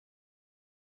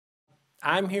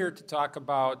I'm here to talk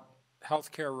about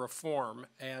healthcare reform,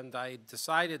 and I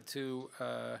decided to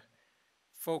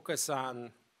focus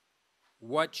on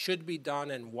what should be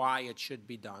done and why it should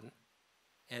be done,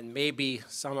 and maybe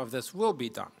some of this will be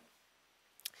done.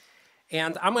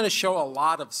 And I'm going to show a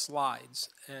lot of slides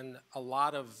and a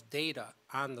lot of data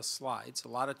on the slides, a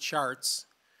lot of charts.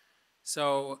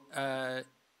 So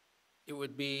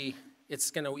it's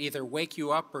going to either wake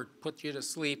you up or put you to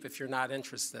sleep if you're not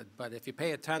interested. But if you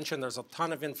pay attention, there's a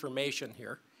ton of information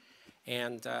here,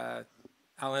 and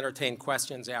I'll entertain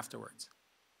questions afterwards.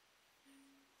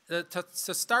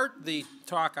 To start the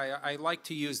talk, I like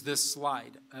to use this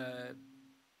slide,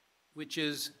 which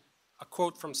is a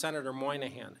quote from Senator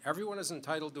Moynihan. Everyone is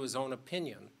entitled to his own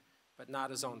opinion, but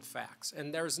not his own facts.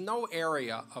 And there's no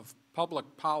area of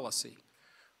public policy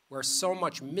where so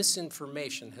much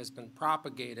misinformation has been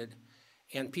propagated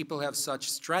and people have such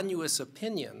strenuous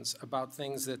opinions about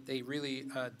things that they really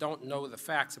don't know the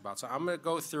facts about. So I'm going to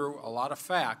go through a lot of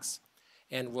facts,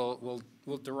 and we'll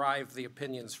derive the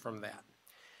opinions from that.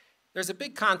 There's a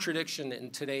big contradiction in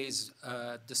today's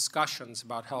discussions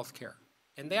about healthcare,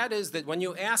 and that is that when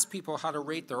you ask people how to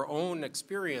rate their own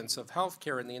experience of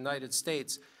healthcare in the United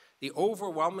States, the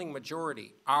overwhelming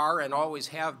majority are and always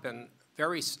have been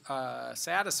very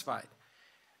satisfied.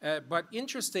 But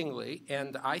interestingly,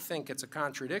 and I think it's a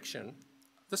contradiction,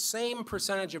 the same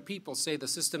percentage of people say the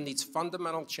system needs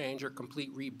fundamental change or complete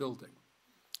rebuilding.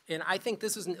 And I think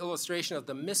this is an illustration of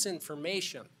the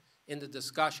misinformation in the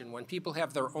discussion. When people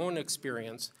have their own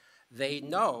experience, they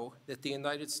know that the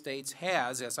United States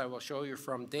has, as I will show you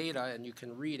from data, and you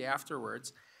can read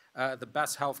afterwards, the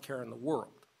best healthcare in the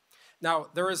world. Now,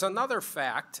 there is another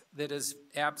fact that is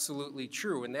absolutely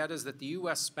true, and that is that the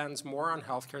U.S. spends more on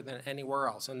healthcare than anywhere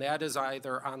else, and that is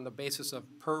either on the basis of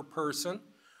per person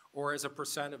or as a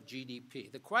percent of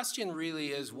GDP. The question really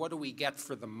is, what do we get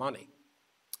for the money?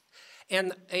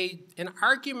 And an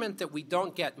argument that we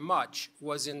don't get much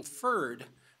was inferred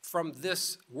from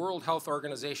this World Health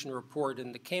Organization report,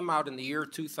 and it came out in the year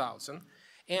 2000,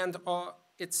 and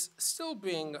it's still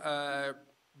being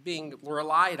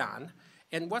relied on.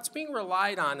 And what's being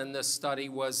relied on in this study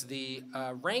was the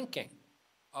ranking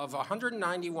of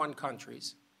 191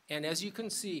 countries. And as you can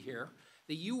see here,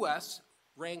 the US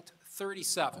ranked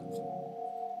 37th.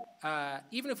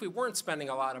 Even if we weren't spending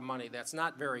a lot of money, that's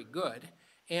not very good.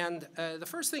 And the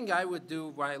first thing I would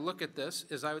do when I look at this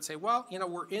is I would say, well, you know,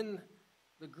 we're in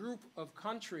the group of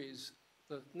countries,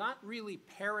 not really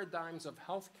paradigms of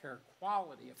healthcare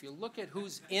quality. If you look at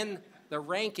who's in the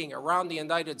ranking around the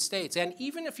United States, and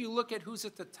even if you look at who's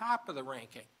at the top of the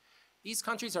ranking, these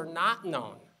countries are not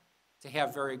known to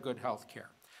have very good healthcare.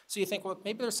 So you think, well,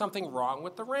 maybe there's something wrong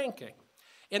with the ranking.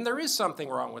 And there is something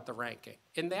wrong with the ranking,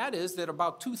 and that is that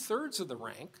about 2/3 of the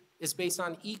rank is based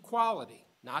on equality,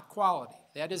 not quality.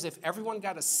 That is, if everyone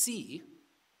got a C,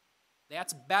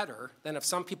 that's better than if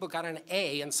some people got an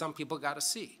A and some people got a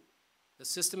C. The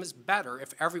system is better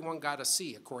if everyone got a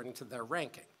C according to their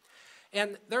ranking.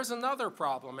 And there's another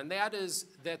problem, and that is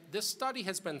that this study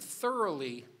has been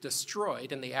thoroughly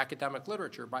destroyed in the academic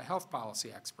literature by health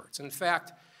policy experts. In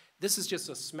fact, this is just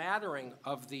a smattering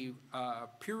of the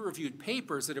peer-reviewed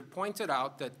papers that have pointed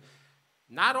out that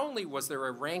not only was there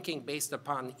a ranking based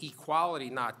upon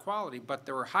equality, not quality, but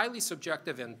there were highly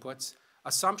subjective inputs.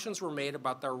 Assumptions were made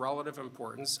about their relative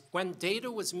importance. When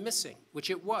data was missing, which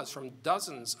it was from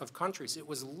dozens of countries, it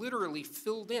was literally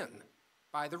filled in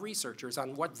by the researchers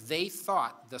on what they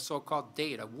thought the so-called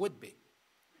data would be.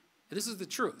 This is the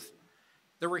truth.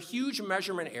 There were huge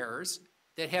measurement errors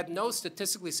that had no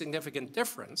statistically significant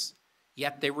difference,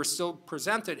 yet they were still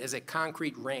presented as a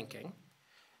concrete ranking.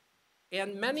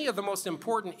 And many of the most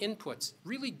important inputs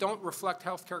really don't reflect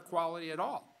healthcare quality at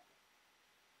all.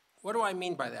 What do I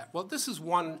mean by that? Well, this is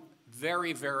one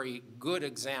very, very good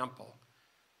example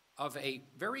of a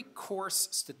very coarse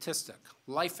statistic,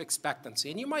 life expectancy.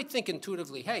 And you might think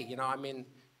intuitively, hey, you know, I mean,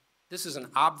 this is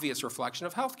an obvious reflection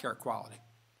of healthcare quality.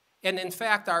 And in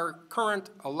fact, our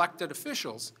current elected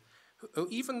officials,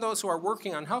 even those who are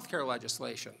working on healthcare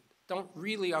legislation, don't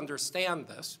really understand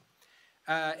this.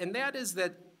 And that is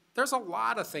that there's a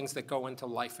lot of things that go into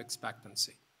life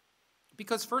expectancy.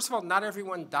 Because first of all, not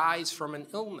everyone dies from an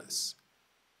illness.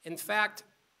 In fact,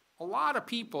 a lot of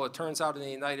people, it turns out in the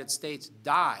United States,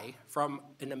 die from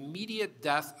an immediate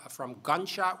death from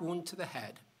gunshot wound to the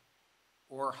head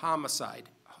or homicide,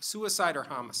 suicide or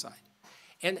homicide.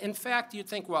 And in fact, you'd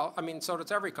think, well, I mean, so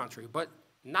does every country, but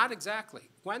not exactly.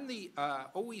 When the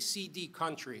OECD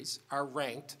countries are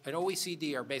ranked, and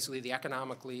OECD are basically the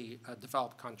economically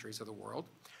developed countries of the world,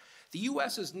 the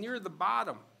US is near the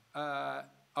bottom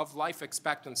of life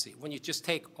expectancy when you just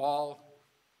take all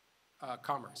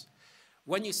comers.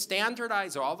 When you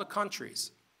standardize all the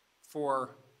countries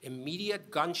for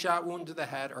immediate gunshot wound to the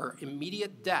head or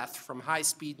immediate death from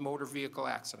high-speed motor vehicle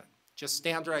accident, just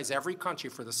standardize every country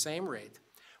for the same rate,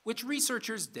 which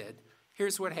researchers did,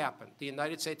 here's what happened. The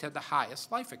United States had the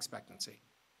highest life expectancy.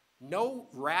 No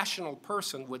rational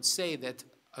person would say that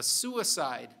a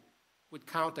suicide would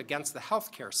count against the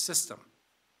healthcare system.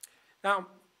 Now,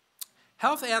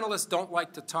 health analysts don't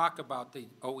like to talk about the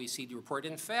OECD report.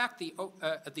 In fact, the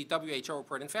WHO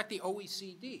report, in fact, the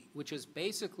OECD, which is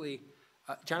basically,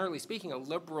 generally speaking, a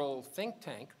liberal think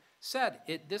tank, said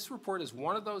this report is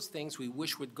one of those things we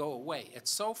wish would go away.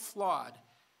 It's so flawed,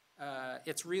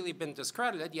 it's really been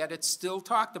discredited, yet it's still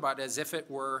talked about as if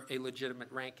it were a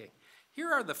legitimate ranking. Here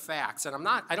are the facts, and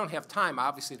I don't have time,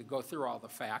 obviously, to go through all the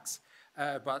facts,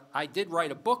 but I did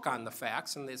write a book on the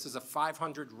facts, and this is a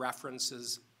 500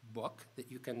 references book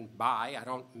that you can buy. I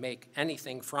don't make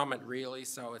anything from it, really,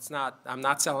 so I'm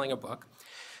not selling a book.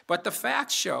 But the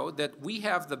facts show that we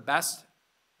have the best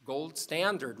gold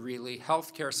standard, really,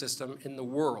 healthcare system in the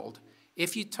world.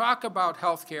 If you talk about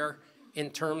healthcare in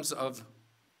terms of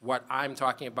what I'm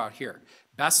talking about here,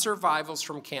 best survivals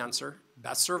from cancer,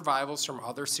 best survivals from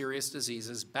other serious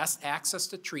diseases, best access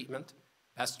to treatment,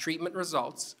 best treatment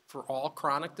results for all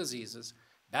chronic diseases,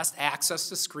 best access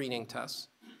to screening tests,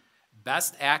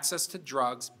 best access to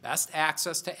drugs, best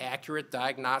access to accurate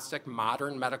diagnostic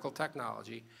modern medical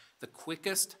technology, the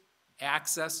quickest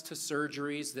access to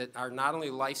surgeries that are not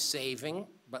only life-saving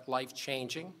but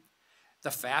life-changing, the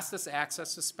fastest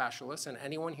access to specialists, and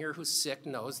anyone here who's sick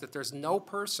knows that there's no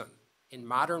person in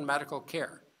modern medical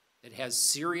care that has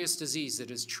serious disease that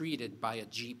is treated by a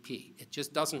GP. It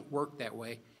just doesn't work that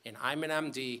way, and I'm an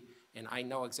MD, and I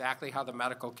know exactly how the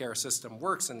medical care system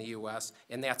works in the US,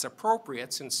 and that's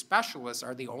appropriate since specialists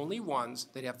are the only ones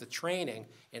that have the training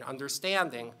and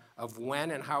understanding of when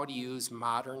and how to use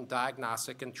modern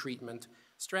diagnostic and treatment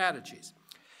strategies.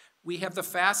 We have the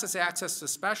fastest access to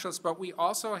specialists, but we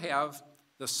also have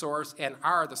the source and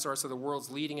are the source of the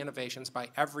world's leading innovations by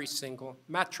every single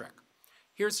metric.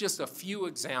 Here's just a few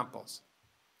examples.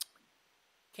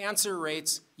 Cancer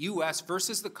rates, US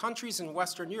versus the countries in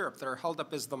Western Europe that are held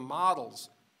up as the models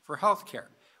for healthcare.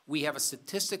 We have a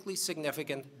statistically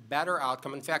significant better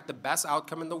outcome, in fact, the best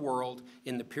outcome in the world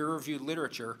in the peer-reviewed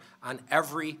literature on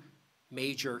every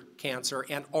major cancer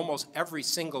and almost every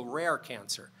single rare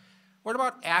cancer. What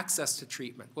about access to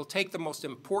treatment? We'll take the most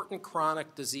important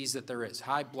chronic disease that there is,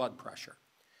 high blood pressure.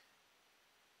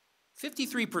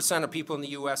 53% of people in the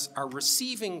US are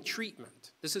receiving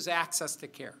treatment. This is access to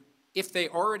care, if they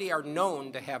already are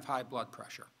known to have high blood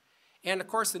pressure. And of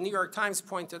course, the New York Times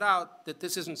pointed out that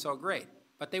this isn't so great,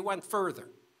 but they went further.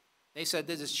 They said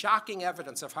this is shocking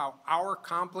evidence of how our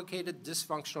complicated,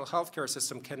 dysfunctional healthcare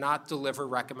system cannot deliver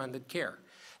recommended care.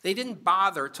 They didn't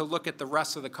bother to look at the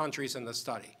rest of the countries in the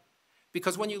study.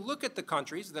 Because when you look at the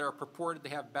countries that are purported to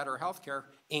have better healthcare,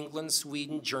 England,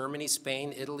 Sweden, Germany,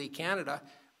 Spain, Italy, Canada,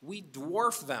 we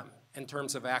dwarf them in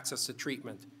terms of access to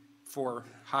treatment for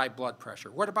high blood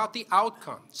pressure. What about the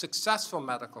outcome, successful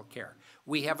medical care?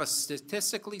 We have a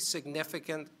statistically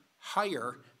significant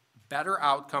higher, better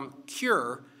outcome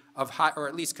cure of high, or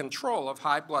at least control of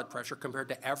high blood pressure compared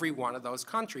to every one of those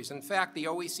countries. In fact, the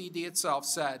OECD itself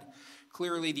said,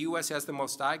 clearly the US has the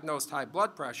most diagnosed high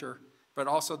blood pressure, but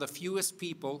also the fewest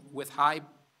people with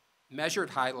measured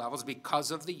high levels because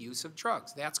of the use of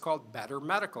drugs. That's called better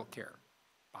medical care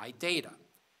by data.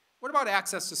 What about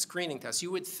access to screening tests?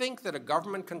 You would think that a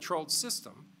government-controlled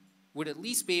system would at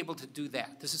least be able to do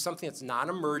that. This is something that's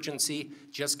non-emergency,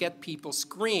 just get people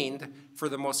screened for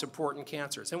the most important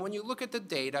cancers. And when you look at the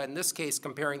data, in this case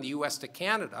comparing the US to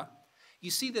Canada, you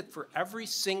see that for every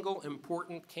single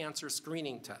important cancer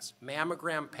screening test,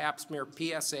 mammogram, pap smear,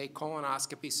 PSA,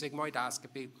 colonoscopy,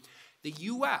 sigmoidoscopy, the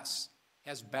US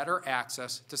has better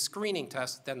access to screening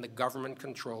tests than the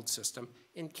government-controlled system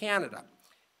in Canada.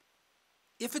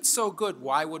 If it's so good,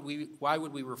 why would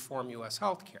we reform US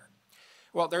healthcare?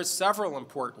 Well, there's several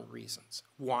important reasons.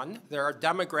 One, there are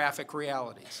demographic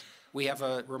realities. We have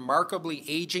a remarkably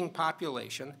aging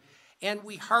population, and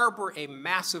we harbor a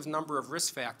massive number of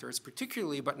risk factors,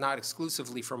 particularly but not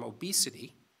exclusively from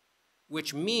obesity,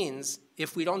 which means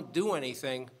if we don't do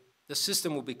anything, the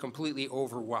system will be completely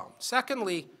overwhelmed.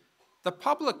 Secondly, the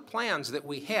public plans that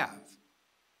we have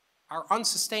are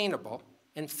unsustainable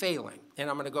and failing, and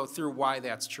I'm going to go through why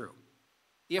that's true.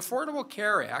 The Affordable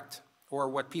Care Act, or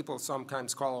what people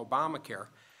sometimes call Obamacare,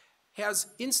 has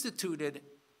instituted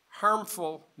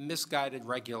harmful, misguided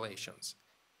regulations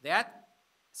that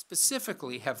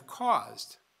specifically have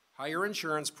caused higher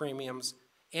insurance premiums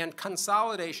and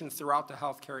consolidation throughout the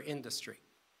healthcare industry.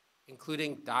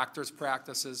 including doctors'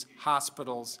 practices,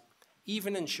 hospitals,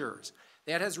 even insurers.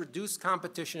 That has reduced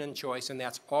competition and choice, and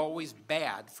that's always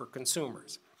bad for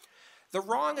consumers. The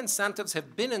wrong incentives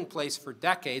have been in place for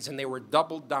decades, and they were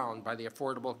doubled down by the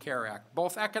Affordable Care Act,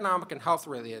 both economic and health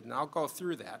related, and I'll go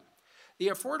through that. The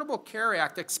Affordable Care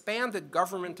Act expanded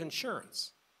government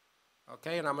insurance,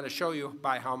 okay, and I'm going to show you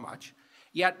by how much.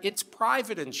 Yet it's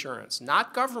private insurance,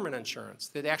 not government insurance,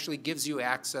 that actually gives you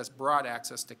access, broad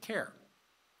access to care.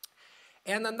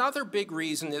 And another big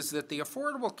reason is that the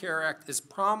Affordable Care Act is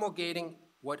promulgating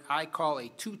what I call a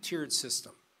two-tiered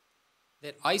system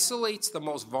that isolates the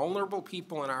most vulnerable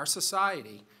people in our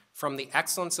society from the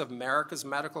excellence of America's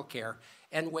medical care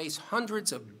and wastes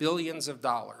hundreds of billions of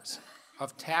dollars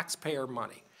of taxpayer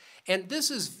money. And this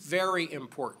is very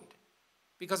important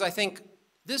because I think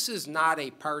this is not a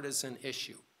partisan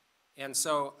issue. And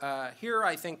so here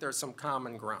I think there's some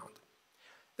common ground.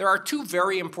 There are two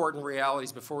very important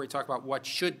realities before we talk about what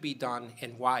should be done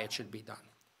and why it should be done.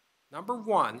 Number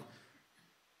one,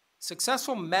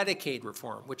 successful Medicaid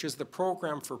reform, which is the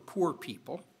program for poor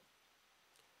people,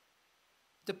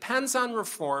 depends on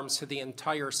reforms to the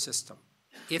entire system.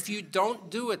 If you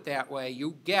don't do it that way,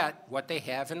 you get what they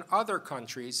have in other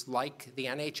countries, like the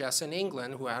NHS in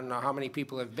England, who I don't know how many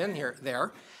people have been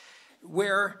there,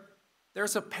 where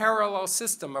there's a parallel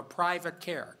system of private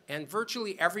care, and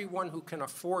virtually everyone who can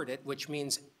afford it, which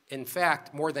means, in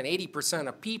fact, more than 80%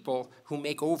 of people who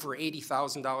make over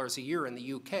 $80,000 a year in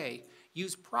the UK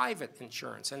use private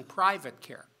insurance and private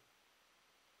care.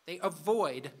 They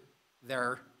avoid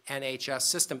their NHS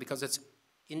system because it's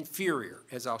inferior,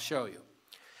 as I'll show you.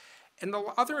 And the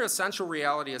other essential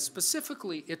reality is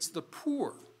specifically it's the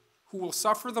poor who will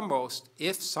suffer the most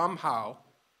if somehow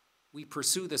we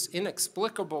pursue this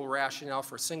inexplicable rationale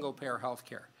for single-payer health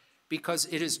care, because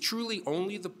it is truly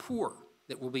only the poor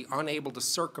that will be unable to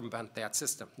circumvent that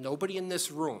system. Nobody in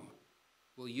this room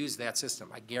will use that system,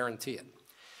 I guarantee it.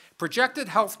 Projected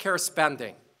health care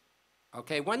spending.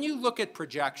 Okay, when you look at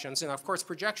projections, and of course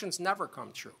projections never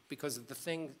come true because the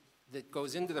thing that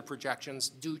goes into the projections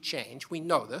do change, we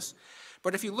know this,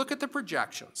 but if you look at the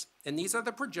projections, and these are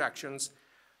the projections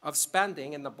of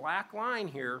spending, and the black line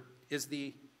here is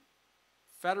the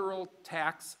federal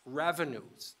tax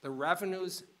revenues. The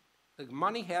revenues,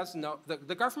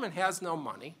 the government has no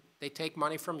money. They take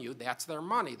money from you. That's their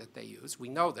money that they use. We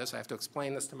know this. I have to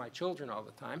explain this to my children all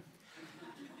the time.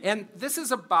 And this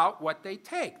is about what they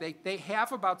take. They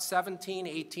have about 17,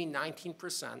 18,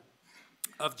 19%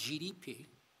 of GDP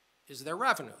is their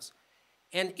revenues.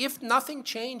 And if nothing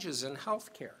changes in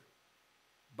health care,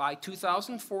 by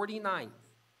 2049,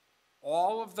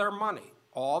 all of their money,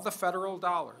 all the federal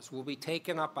dollars will be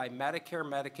taken up by Medicare,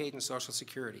 Medicaid, and Social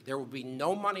Security. There will be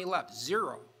no money left,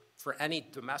 zero, for any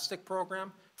domestic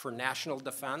program, for national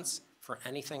defense, for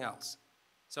anything else.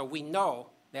 So we know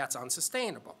that's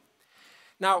unsustainable.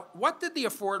 Now, what did the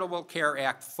Affordable Care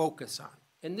Act focus on?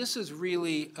 And this is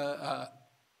really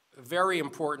very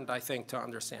important, I think, to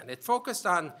understand. It focused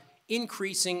on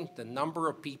increasing the number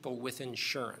of people with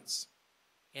insurance.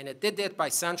 And it did that by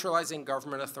centralizing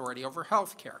government authority over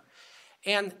health care.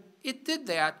 And it did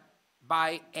that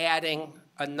by adding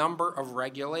a number of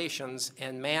regulations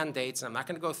and mandates. I'm not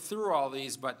going to go through all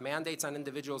these, but mandates on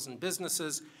individuals and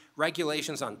businesses,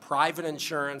 regulations on private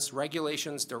insurance,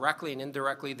 regulations directly and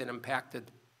indirectly that impacted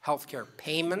healthcare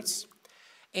payments,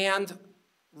 and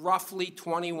roughly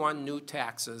 21 new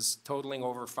taxes totaling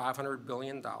over $500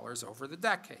 billion over the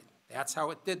decade. That's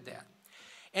how it did that.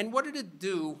 And what did it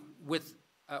do with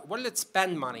what did it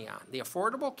spend money on? The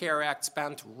Affordable Care Act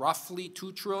spent roughly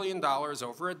 $2 trillion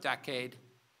over a decade,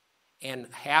 and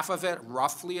half of it,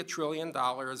 roughly $1 trillion,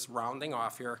 rounding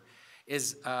off here,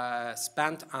 is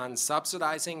spent on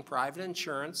subsidizing private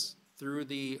insurance through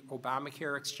the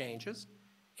Obamacare exchanges,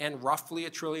 and roughly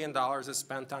 $1 trillion is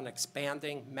spent on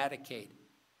expanding Medicaid.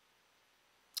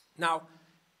 Now,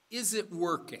 is it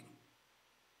working?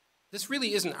 This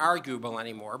really isn't arguable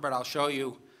anymore, but I'll show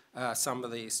you some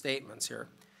of the statements here.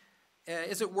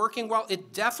 Is it working? Well,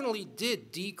 it definitely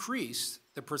did decrease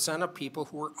the percent of people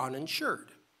who were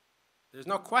uninsured. There's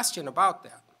no question about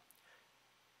that.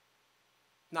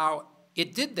 Now,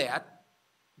 it did that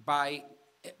by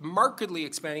markedly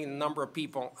expanding the number of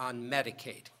people on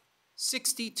Medicaid.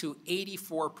 60 to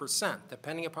 84%,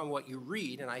 depending upon what you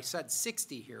read, and I said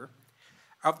 60 here,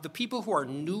 of the people who are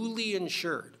newly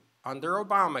insured under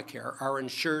Obamacare are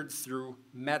insured through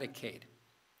Medicaid.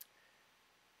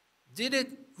 Did it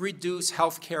reduce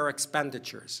health care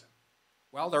expenditures?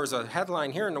 Well, there was a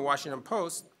headline here in the Washington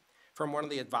Post from one of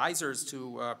the advisors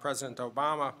to President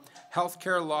Obama, health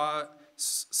care law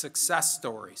success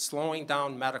story, slowing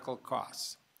down medical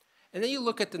costs. And then you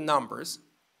look at the numbers,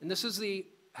 and this is the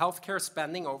healthcare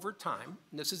spending over time,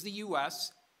 and this is the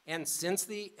US, and since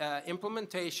the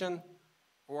implementation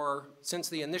or since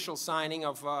the initial signing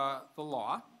of the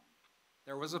law,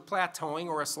 there was a plateauing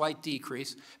or a slight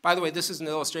decrease. By the way, this is an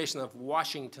illustration of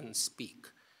Washington speak.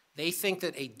 They think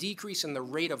that a decrease in the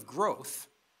rate of growth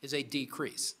is a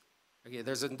decrease. Okay,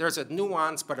 there's a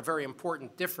nuance, but a very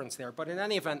important difference there. But in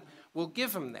any event, we'll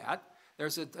give them that.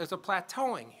 There's a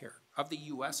plateauing here of the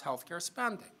US healthcare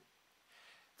spending.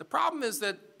 The problem is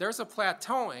that there's a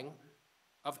plateauing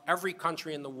of every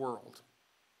country in the world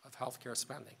of healthcare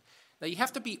spending. Now, you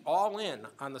have to be all in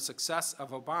on the success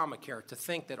of Obamacare to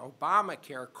think that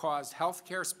Obamacare caused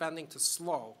healthcare spending to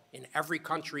slow in every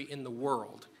country in the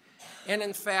world. And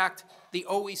in fact, the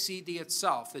OECD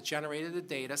itself that generated the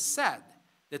data said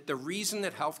that the reason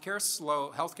that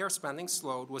healthcare spending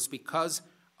slowed was because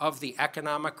of the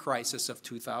economic crisis of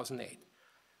 2008.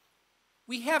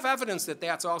 We have evidence that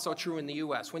that's also true in the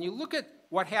US. When you look at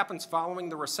what happens following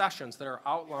the recessions that are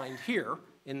outlined here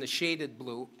in the shaded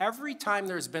blue, every time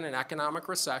there's been an economic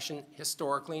recession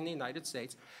historically in the United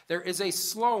States, there is a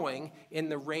slowing in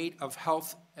the rate of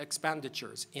health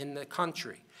expenditures in the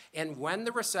country. And when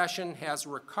the recession has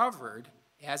recovered,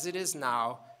 as it is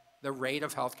now, the rate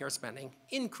of healthcare spending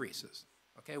increases.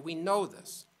 Okay, we know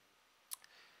this.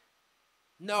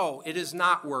 No, it is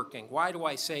not working. Why do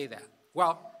I say that?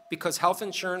 Well, because health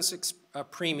insurance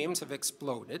premiums have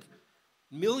exploded.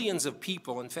 Millions of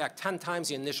people, in fact, 10 times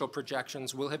the initial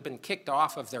projections, will have been kicked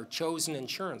off of their chosen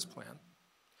insurance plan.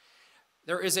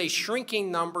 There is a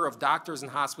shrinking number of doctors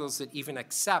and hospitals that even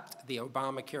accept the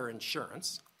Obamacare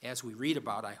insurance, as we read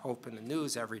about, I hope, in the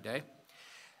news every day.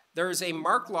 There is a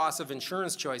marked loss of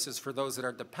insurance choices for those that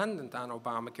are dependent on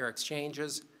Obamacare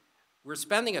exchanges. We're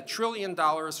spending $1 trillion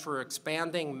for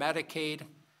expanding Medicaid,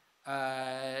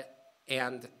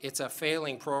 and it's a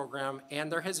failing program. And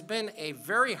there has been a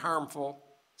very harmful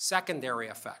secondary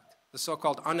effect, the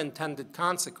so-called unintended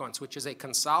consequence, which is a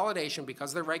consolidation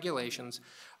because of the regulations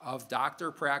of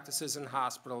doctor practices and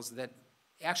hospitals that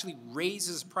actually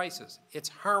raises prices. It's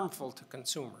harmful to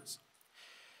consumers.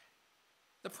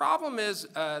 The problem is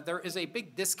there is a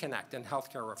big disconnect in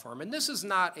healthcare reform, and this is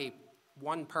not a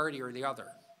one party or the other.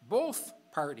 Both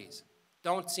parties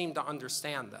don't seem to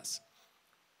understand this.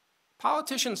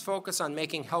 Politicians focus on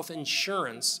making health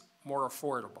insurance more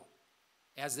affordable,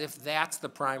 as if that's the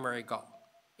primary goal.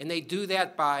 And they do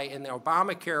that by, in the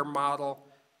Obamacare model,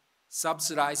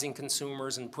 subsidizing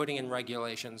consumers and putting in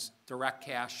regulations, direct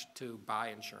cash to buy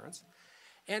insurance.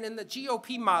 And in the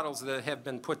GOP models that have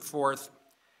been put forth,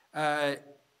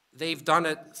 they've done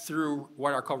it through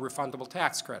what are called refundable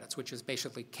tax credits, which is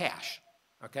basically cash,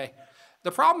 okay?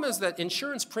 The problem is that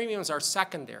insurance premiums are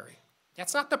secondary.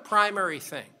 That's not the primary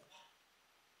thing.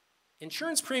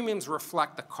 Insurance premiums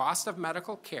reflect the cost of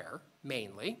medical care,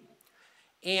 mainly,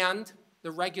 and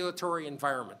the regulatory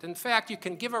environment. In fact, you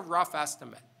can give a rough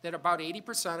estimate that about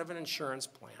 80% of an insurance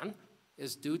plan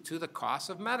is due to the cost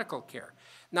of medical care.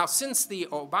 Now, since the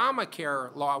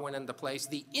Obamacare law went into place,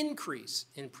 the increase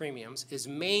in premiums is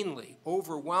mainly,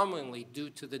 overwhelmingly, due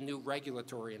to the new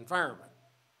regulatory environment.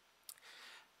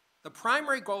 The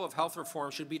primary goal of health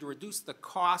reform should be to reduce the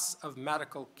costs of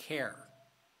medical care.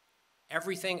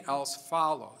 Everything else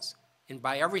follows. And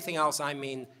by everything else, I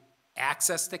mean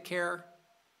access to care,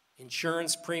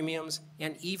 insurance premiums,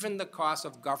 and even the cost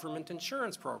of government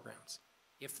insurance programs.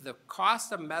 If the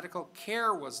cost of medical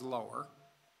care was lower,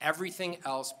 everything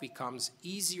else becomes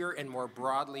easier and more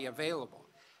broadly available.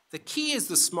 The key is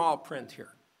the small print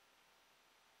here.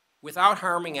 Without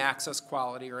harming access,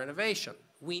 quality, or innovation.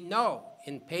 We know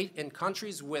in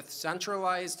countries with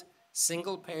centralized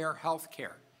single-payer health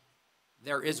care,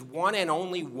 there is one and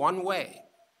only one way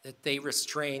that they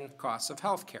restrain costs of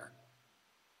health care.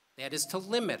 That is to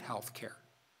limit health care.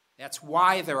 That's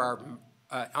why there are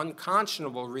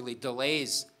unconscionable, really,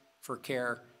 delays for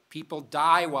care. People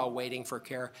die while waiting for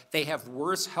care. They have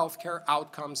worse health care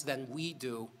outcomes than we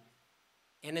do.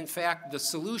 And in fact, the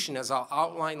solution, as I'll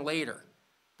outline later,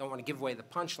 don't want to give away the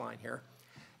punchline here,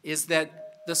 is that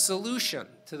the solution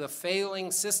to the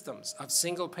failing systems of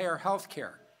single-payer health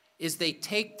care is they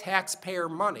take taxpayer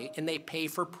money and they pay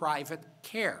for private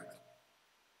care.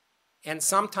 And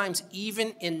sometimes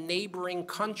even in neighboring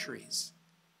countries.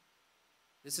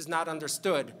 This is not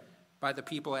understood by the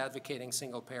people advocating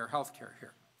single-payer health care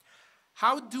here.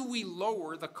 How do we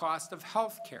lower the cost of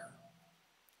health care?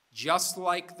 Just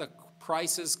like the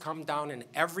prices come down in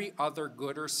every other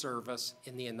good or service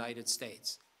in the United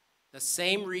States. The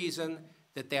same reason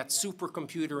that that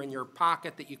supercomputer in your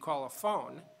pocket that you call a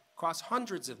phone costs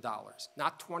hundreds of dollars,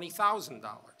 not $20,000.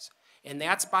 And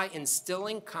that's by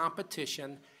instilling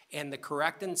competition and the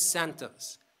correct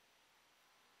incentives.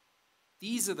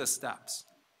 These are the steps.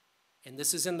 And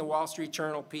this is in the Wall Street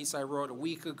Journal piece I wrote a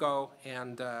week ago,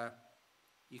 and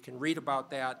you can read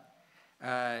about that.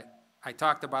 I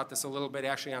talked about this a little bit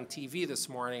actually on TV this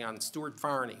morning on Stuart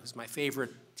Varney, who's my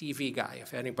favorite TV guy,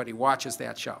 if anybody watches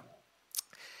that show.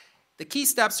 The key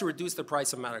steps to reduce the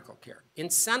price of medical care.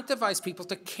 Incentivize people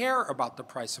to care about the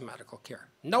price of medical care.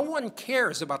 No one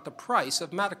cares about the price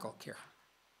of medical care.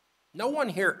 No one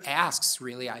here asks,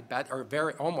 really, I bet,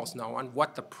 or almost no one,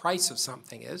 what the price of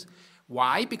something is.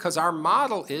 Why? Because our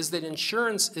model is that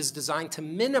insurance is designed to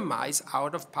minimize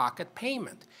out-of-pocket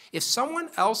payment. If someone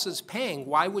else is paying,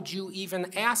 why would you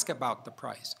even ask about the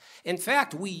price? In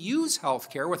fact, we use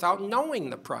healthcare without knowing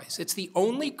the price. It's the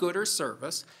only good or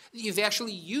service that you've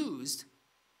actually used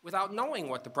without knowing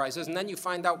what the price is, and then you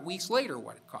find out weeks later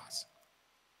what it costs.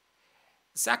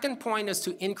 The second point is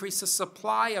to increase the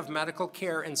supply of medical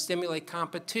care and stimulate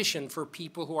competition for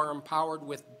people who are empowered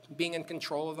with being in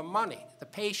control of the money, the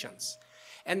patients.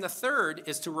 And the third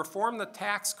is to reform the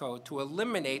tax code to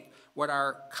eliminate what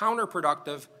are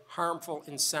counterproductive, harmful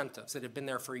incentives that have been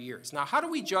there for years. Now, how do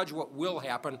we judge what will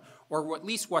happen, or at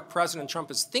least what President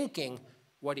Trump is thinking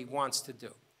what he wants to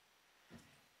do?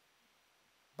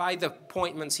 By the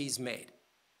appointments he's made.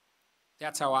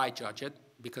 That's how I judge it,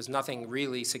 because nothing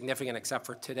really significant except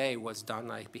for today was done.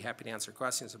 I'd be happy to answer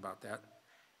questions about that.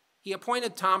 He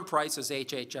appointed Tom Price as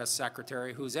HHS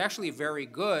secretary, who's actually very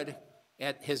good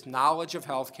at his knowledge of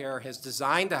healthcare, has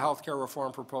designed a healthcare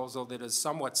reform proposal that is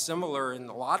somewhat similar in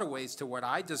a lot of ways to what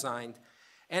I designed,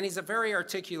 and he's a very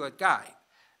articulate guy.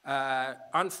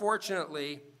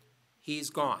 Unfortunately, he's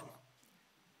gone.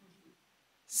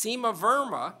 Seema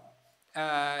Verma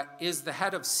is the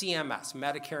head of CMS,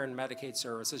 Medicare and Medicaid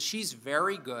Services. She's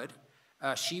very good.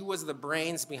 She was the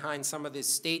brains behind some of the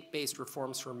state-based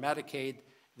reforms for Medicaid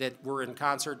that were in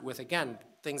concert with, again,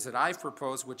 things that I've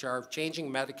proposed, which are changing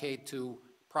Medicaid to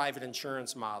private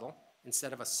insurance model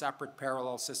instead of a separate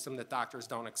parallel system that doctors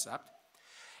don't accept.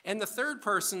 And the third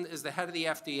person is the head of the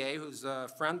FDA, who's a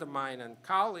friend of mine and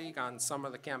colleague on some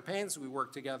of the campaigns we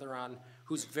worked together on,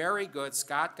 who's very good,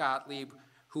 Scott Gottlieb,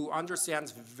 who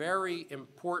understands very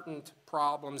important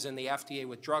problems in the FDA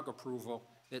with drug approval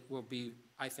that will be,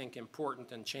 I think,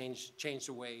 important and change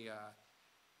the way,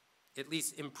 at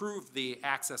least improve the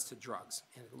access to drugs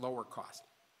and lower cost.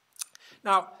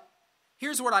 Now,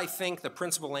 here's what I think the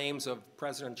principal aims of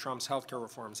President Trump's healthcare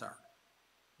reforms are.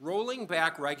 Rolling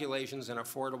back regulations and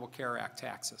Affordable Care Act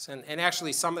taxes. And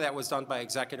actually, some of that was done by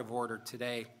executive order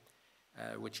today,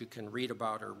 which you can read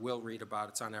about or will read about.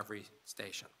 It's on every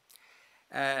station.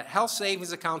 Health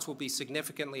savings accounts will be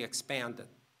significantly expanded.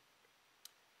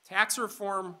 Tax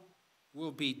reform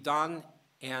will be done,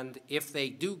 and if they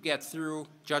do get through,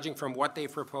 judging from what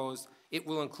they've proposed, it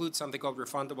will include something called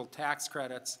refundable tax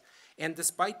credits. And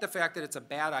despite the fact that it's a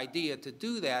bad idea to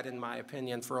do that, in my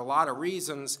opinion, for a lot of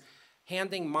reasons,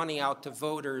 handing money out to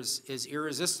voters is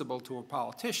irresistible to a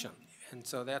politician. And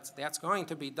so that's going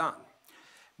to be done.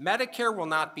 Medicare will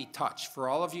not be touched. For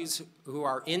all of you who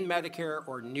are in Medicare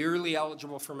or nearly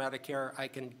eligible for Medicare, I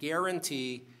can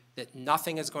guarantee that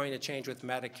nothing is going to change with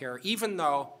Medicare, even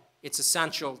though it's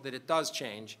essential that it does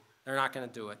change. They're not going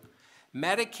to do it.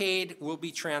 Medicaid will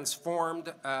be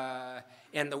transformed,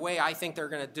 and the way I think they're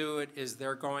going to do it is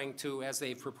they're going to, as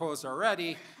they've proposed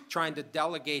already, trying to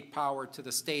delegate power to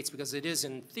the states, because it is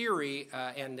in theory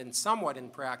and somewhat in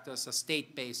practice a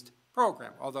state-based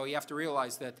program, although you have to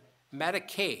realize that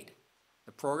Medicaid,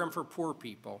 the program for poor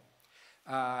people,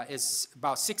 is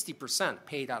about 60%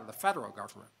 paid out of the federal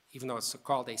government, even though it's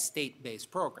called a state-based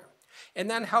program. And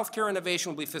then healthcare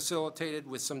innovation will be facilitated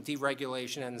with some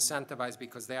deregulation and incentivized,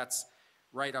 because that's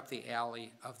right up the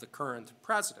alley of the current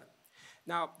president.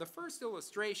 Now, the first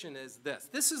illustration is this.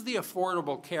 This is the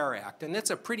Affordable Care Act, and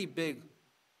it's a pretty big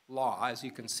law, as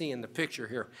you can see in the picture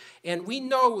here. And we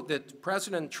know that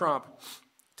President Trump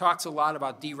talks a lot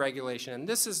about deregulation, and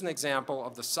this is an example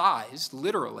of the size,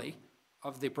 literally,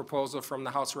 of the proposal from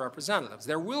the House of Representatives.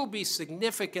 There will be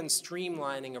significant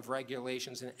streamlining of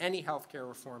regulations in any healthcare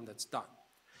reform that's done.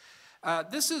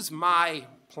 This is my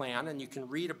plan, and you can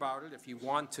read about it if you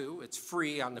want to. It's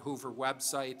free on the Hoover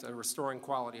website, Restoring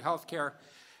Quality Healthcare.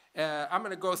 I'm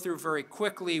going to go through very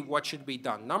quickly what should be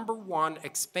done. Number one,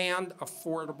 expand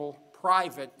affordable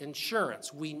private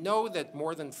insurance. We know that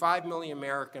more than 5 million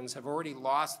Americans have already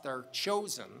lost their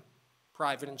chosen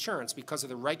private insurance because of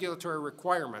the regulatory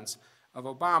requirements of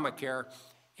Obamacare,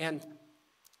 and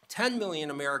 10 million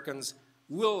Americans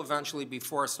will eventually be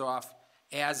forced off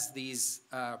as these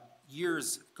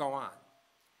years go on.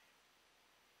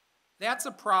 That's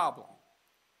a problem.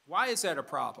 Why is that a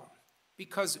problem?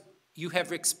 Because you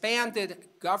have expanded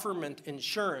government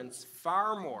insurance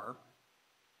far more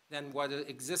than what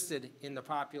existed in the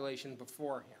population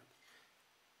beforehand,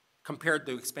 compared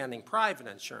to expanding private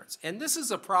insurance. And this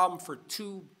is a problem for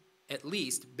two, at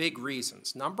least, big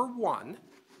reasons. Number one,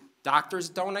 doctors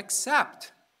don't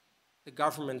accept the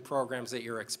government programs that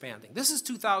you're expanding. This is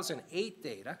 2008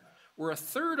 data, where a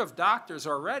third of doctors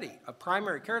already, of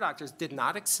primary care doctors, did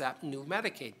not accept new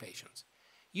Medicaid patients.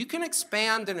 You can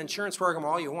expand an insurance program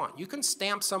all you want. You can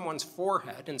stamp someone's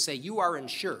forehead and say you are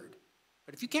insured.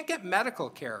 But if you can't get medical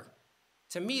care,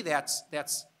 to me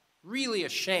that's really a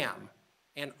sham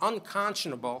and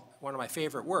unconscionable, one of my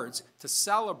favorite words, to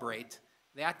celebrate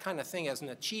that kind of thing as an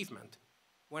achievement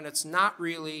when it's not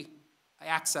really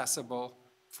accessible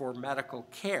for medical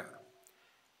care.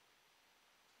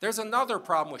 There's another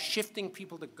problem with shifting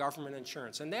people to government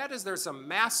insurance, and that is there's a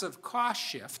massive cost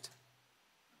shift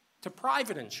to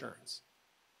private insurance.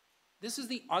 This is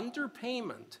the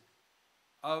underpayment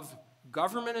of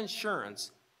government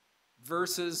insurance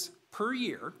versus per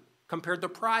year compared to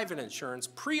private insurance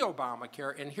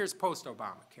pre-Obamacare, and here's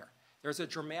post-Obamacare. There's a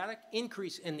dramatic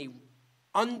increase in the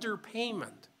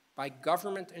underpayment by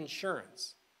government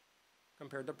insurance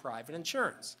compared to private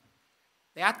insurance.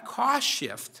 That cost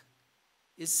shift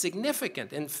is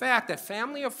significant. In fact, a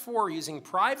family of four using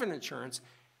private insurance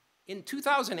in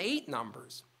 2008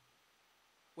 numbers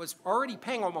was already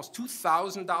paying almost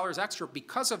 $2,000 extra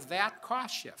because of that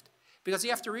cost shift. Because you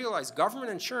have to realize government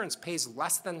insurance pays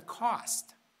less than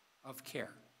cost of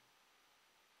care.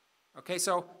 Okay,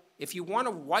 so if you want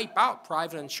to wipe out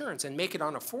private insurance and make it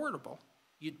unaffordable,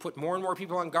 you'd put more and more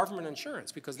people on government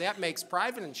insurance because that makes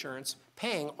private insurance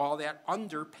paying all that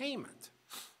underpayment.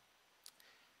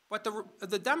 But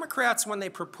the Democrats, when they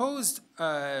proposed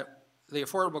the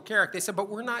Affordable Care Act, they said, but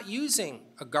we're not using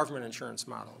a government insurance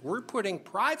model. We're putting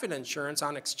private insurance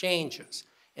on exchanges.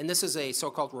 And this is a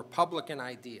so-called Republican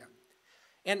idea.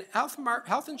 And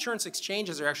health insurance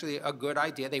exchanges are actually a good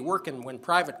idea. They work when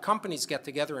private companies get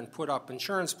together and put up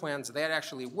insurance plans. That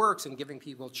actually works in giving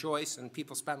people choice, and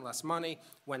people spend less money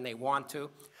when they want to.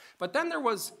 But then there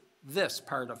was this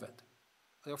part of it.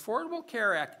 The Affordable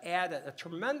Care Act added a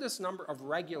tremendous number of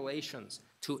regulations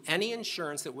to any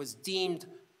insurance that was deemed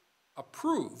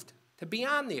approved to be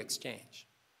on the exchange.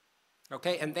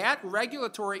 Okay, and that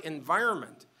regulatory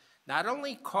environment not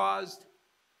only caused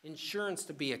insurance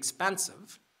to be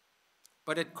expensive,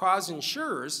 but it caused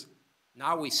insurers,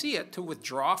 now we see it, to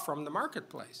withdraw from the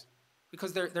marketplace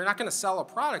because they're not going to sell a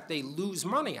product they lose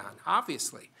money on,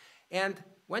 obviously. And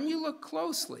when you look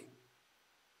closely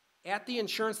at the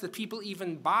insurance that people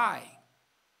even buy,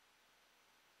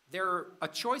 a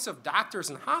choice of doctors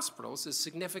and hospitals is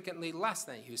significantly less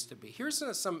than it used to be. Here's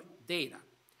some data.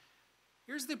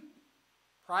 Here's the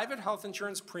private health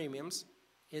insurance premiums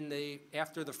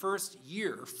after the first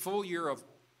full year of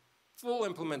full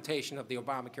implementation of the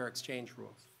Obamacare exchange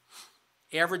rules.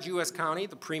 Average U.S. county,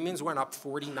 the premiums went up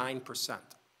 49%.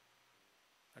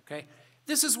 Okay?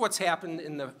 This is what's happened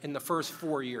in the first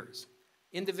 4 years.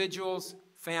 Individuals,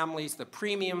 families, the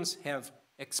premiums have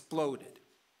exploded.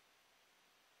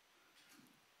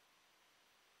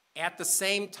 At the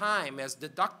same time as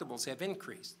deductibles have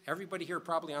increased. Everybody here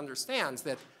probably understands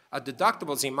that a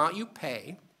deductible is the amount you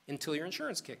pay until your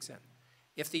insurance kicks in.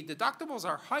 If the deductibles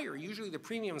are higher, usually the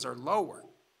premiums are lower.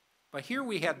 But here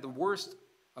we had the worst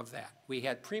of that. We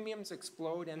had premiums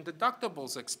explode and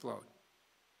deductibles explode.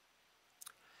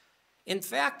 In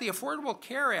fact, the Affordable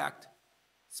Care Act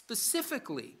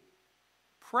specifically,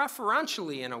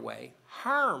 preferentially in a way,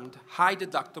 harmed high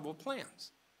deductible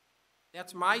plans.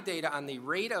 That's my data on the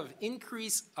rate of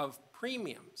increase of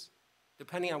premiums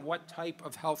depending on what type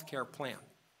of health care plan.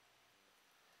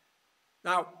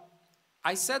 Now,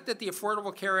 I said that the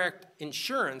Affordable Care Act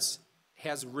insurance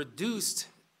has reduced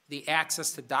the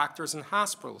access to doctors and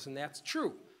hospitals, and that's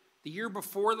true. The year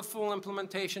before the full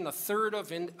implementation, a third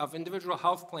of individual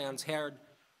health plans had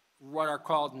what are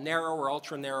called narrow or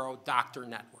ultra-narrow doctor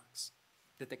networks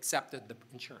that accepted the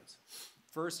insurance.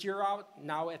 First year out,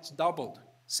 now it's doubled.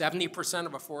 70%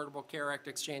 of Affordable Care Act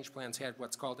exchange plans had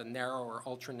what's called a narrow or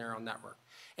ultra-narrow network.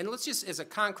 And let's just, as a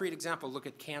concrete example, look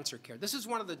at cancer care. This is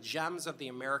one of the gems of the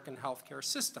American healthcare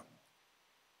system.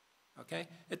 Okay?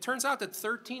 It turns out that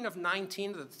 13 of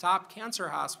 19 of the top cancer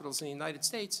hospitals in the United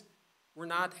States were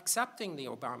not accepting the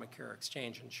Obamacare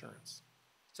exchange insurance.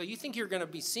 So you think you're going to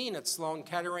be seen at Sloan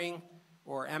Kettering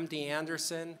or MD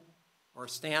Anderson or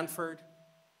Stanford?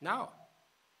 No.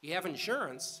 You have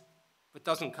insurance, but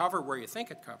doesn't cover where you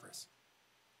think it covers.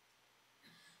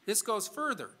 This goes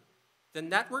further. The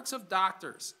networks of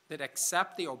doctors that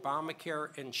accept the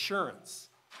Obamacare insurance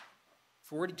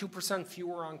 42%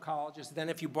 fewer oncologists than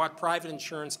if you bought private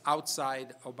insurance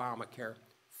outside Obamacare.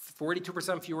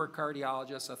 42% fewer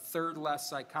cardiologists, a third less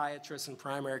psychiatrists and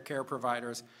primary care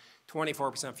providers,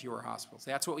 24% fewer hospitals.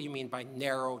 That's what we mean by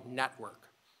narrow network.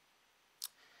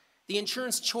 The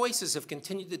insurance choices have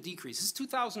continued to decrease. This is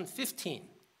 2015.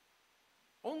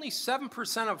 Only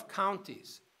 7% of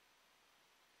counties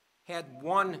had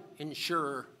one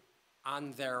insurer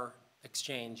on their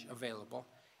exchange available,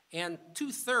 and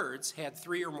 2/3 had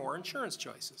 3 or more insurance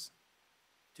choices.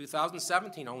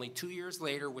 2017, only 2 years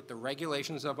later, with the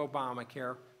regulations of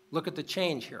Obamacare, look at the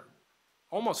change here.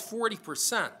 Almost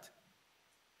 40%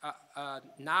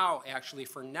 now, actually,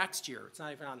 for next year, it's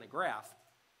not even on the graph,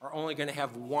 are only going to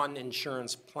have one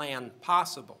insurance plan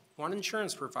possible, one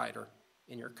insurance provider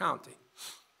in your county.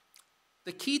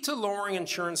 The key to lowering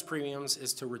insurance premiums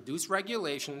is to reduce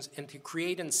regulations and to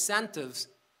create incentives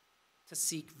to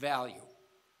seek value.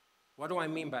 What do I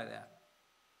mean by that?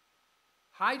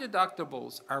 High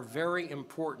deductibles are very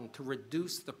important to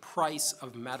reduce the price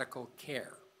of medical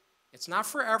care. It's not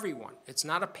for everyone. It's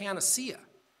not a panacea.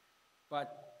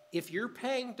 But if you're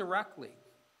paying directly,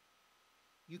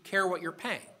 you care what you're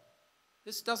paying.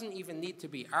 This doesn't even need to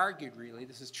be argued, really.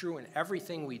 This is true in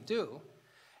everything we do.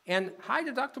 And high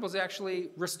deductibles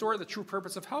actually restore the true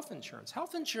purpose of health insurance.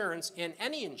 Health insurance, and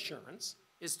any insurance,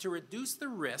 is to reduce the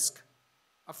risk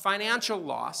of financial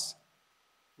loss,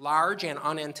 large and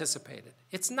unanticipated.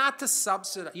 It's not to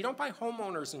subsidize. You don't buy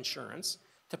homeowners insurance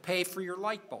to pay for your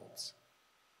light bulbs,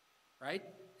 right?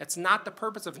 That's not the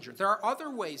purpose of insurance. There are other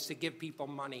ways to give people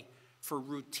money for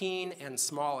routine and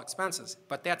small expenses,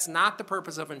 but that's not the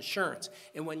purpose of insurance.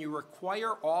 And when you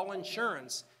require all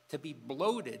insurance to be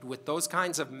bloated with those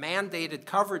kinds of mandated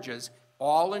coverages,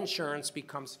 all insurance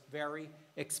becomes very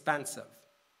expensive.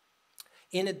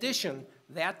 In addition,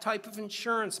 that type of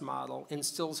insurance model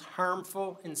instills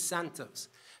harmful incentives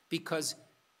because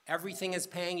everything is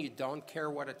paying, you don't care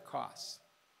what it costs.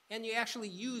 And you actually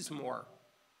use more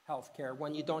health care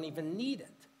when you don't even need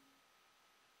it.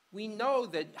 We know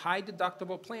that high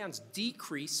deductible plans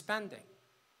decrease spending.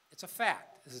 It's a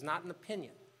fact. This is not an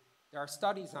opinion. There are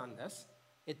studies on this.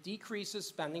 It decreases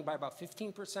spending by about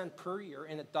 15% per year,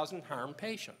 and it doesn't harm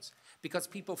patients because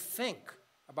people think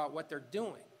about what they're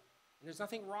doing. And there's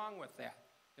nothing wrong with that.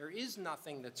 There is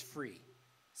nothing that's free.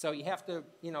 So you have to,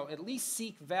 at least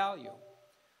seek value.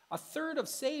 A third of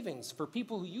savings for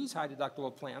people who use high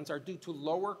deductible plans are due to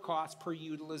lower cost per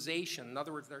utilization. In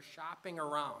other words, they're shopping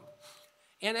around.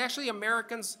 And actually,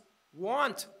 Americans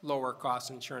want lower cost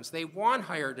insurance. They want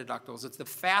higher deductibles. It's the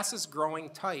fastest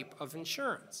growing type of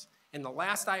insurance. And the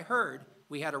last I heard,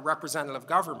 we had a representative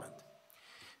government.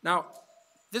 Now,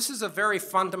 this is a very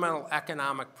fundamental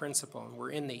economic principle, and we're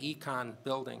in the econ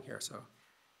building here. So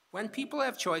when people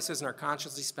have choices and are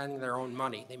consciously spending their own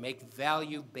money, they make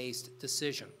value-based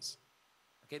decisions.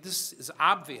 Okay, this is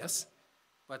obvious,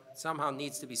 but somehow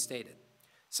needs to be stated.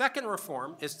 Second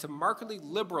reform is to markedly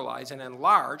liberalize and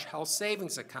enlarge health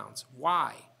savings accounts.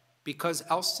 Why? Because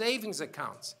health savings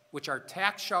accounts, which are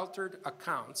tax-sheltered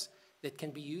accounts that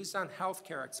can be used on health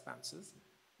care expenses,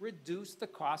 reduce the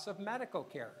cost of medical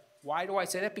care. Why do I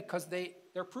say that? Because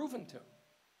they're proven to.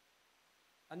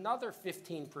 Another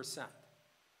 15%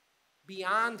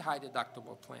 beyond high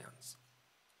deductible plans.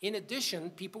 In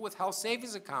addition, people with health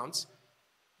savings accounts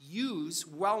use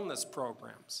wellness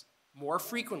programs more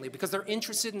frequently because they're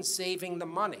interested in saving the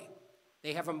money.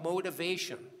 They have a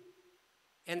motivation.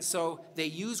 And so they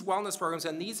use wellness programs,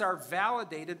 and these are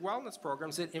validated wellness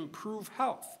programs that improve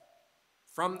health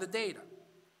from the data.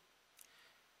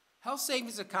 Health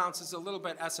savings accounts is a little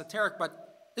bit esoteric,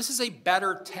 but this is a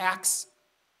better tax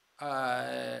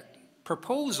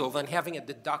proposal than having a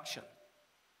deduction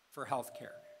for health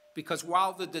care. Because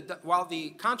while the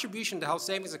contribution to health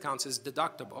savings accounts is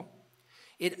deductible,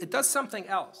 it does something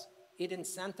else. It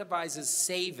incentivizes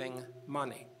saving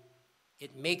money.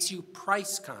 It makes you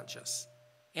price conscious.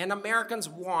 And Americans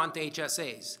want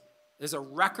HSAs. There's a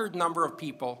record number of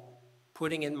people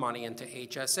putting in money into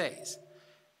HSAs.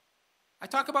 I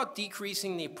talk about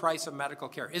decreasing the price of medical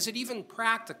care. Is it even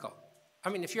practical? I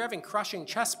mean, if you're having crushing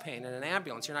chest pain in an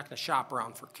ambulance, you're not going to shop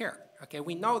around for care. Okay,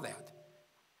 we know that.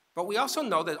 But we also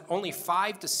know that only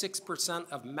 5 to 6%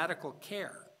 of medical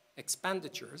care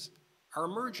expenditures are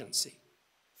emergency.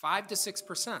 5 to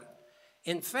 6%.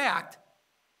 In fact,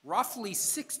 roughly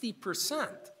 60%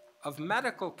 of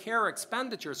medical care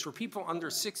expenditures for people under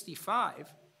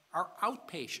 65 are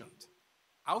outpatient.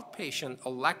 Outpatient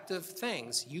elective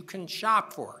things you can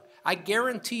shop for. I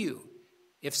guarantee you,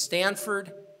 if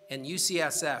Stanford and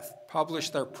UCSF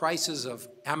published their prices of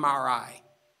MRI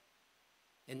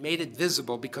and made it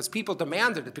visible because people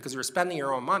demanded it because they were spending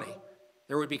your own money,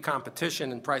 there would be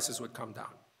competition and prices would come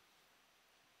down.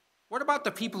 What about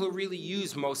the people who really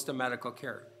use most of medical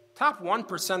care? Top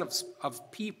 1%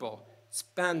 of people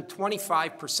spend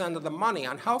 25% of the money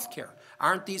on health care.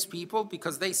 Aren't these people,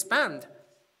 because they spend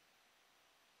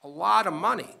a lot of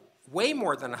money, way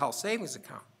more than a health savings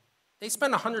account. They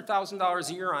spend $100,000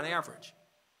 a year on average.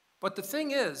 But the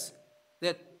thing is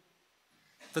that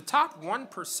the top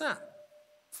 1%,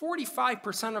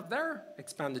 45% of their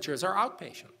expenditures are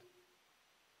outpatient.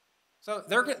 So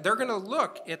they're going to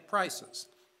look at prices.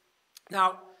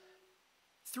 Now,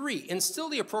 3, instill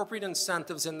the appropriate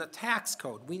incentives in the tax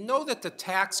code. We know that the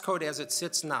tax code as it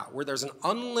sits now, where there's an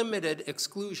unlimited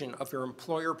exclusion of your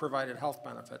employer-provided health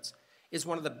benefits, is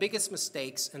one of the biggest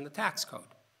mistakes in the tax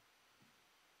code.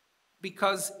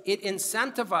 Because it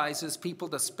incentivizes people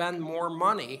to spend more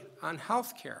money on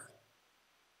health care.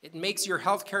 It makes your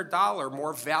health care dollar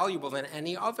more valuable than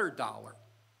any other dollar.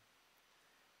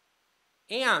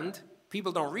 And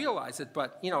people don't realize it,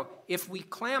 but if we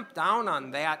clamp down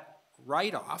on that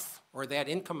write-off or that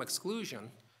income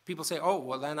exclusion, people say, oh,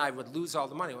 well, then I would lose all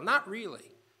the money. Well, not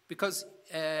really, because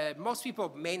most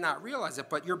people may not realize it,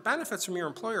 but your benefits from your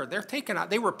employer, they're taken out,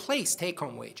 they replace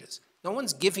take-home wages. No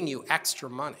one's giving you extra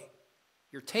money.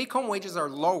 Your take-home wages are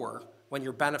lower when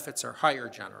your benefits are higher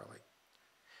generally.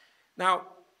 Now,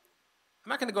 I'm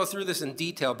not going to go through this in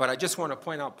detail, but I just want to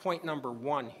point out point number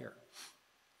 1 here.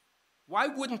 Why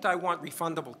wouldn't I want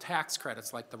refundable tax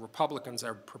credits like the Republicans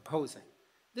are proposing?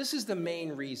 This is the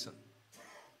main reason.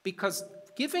 Because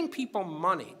giving people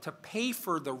money to pay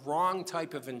for the wrong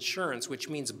type of insurance, which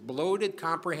means bloated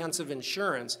comprehensive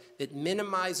insurance that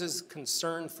minimizes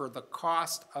concern for the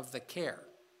cost of the care.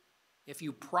 If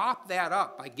you prop that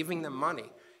up by giving them money,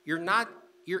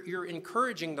 you're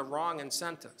encouraging the wrong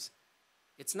incentives.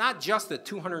 It's not just the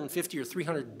 $250 or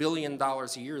 $300 billion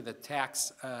a year that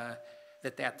tax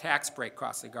break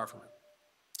costs the government.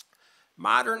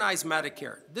 Modernize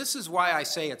Medicare. This is why I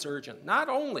say it's urgent. Not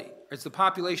only is the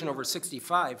population over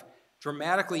 65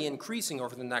 dramatically increasing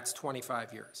over the next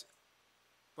 25 years,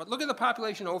 but look at the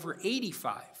population over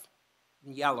 85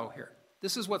 in yellow here.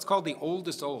 This is what's called the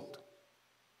oldest old.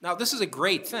 Now, this is a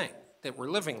great thing that we're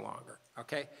living longer,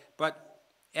 okay? But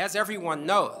as everyone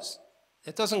knows,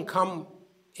 it doesn't come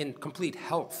in complete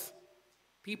health.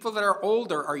 People that are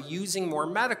older are using more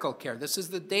medical care. This is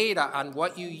the data on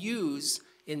what you use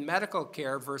in medical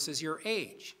care versus your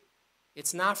age.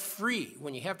 It's not free.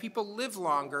 When you have people live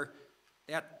longer,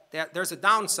 there's a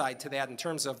downside to that in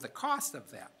terms of the cost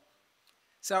of that.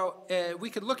 So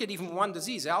we could look at even one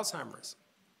disease, Alzheimer's,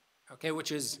 okay,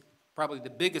 which is probably the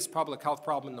biggest public health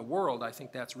problem in the world. I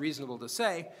think that's reasonable to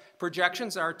say.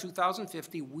 Projections are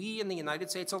 2050, we in the United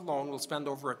States alone will spend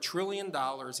over $1 trillion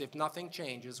if nothing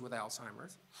changes with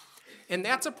Alzheimer's. And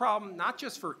that's a problem not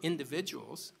just for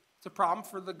individuals, it's a problem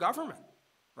for the government,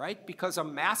 right? Because a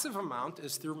massive amount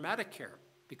is through Medicare,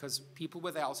 because people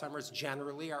with Alzheimer's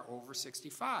generally are over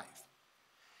 65.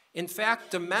 In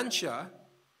fact, dementia,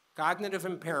 cognitive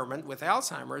impairment with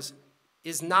Alzheimer's,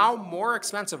 is now more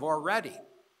expensive already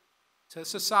to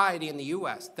society in the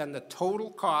US than the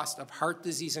total cost of heart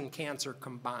disease and cancer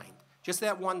combined. Just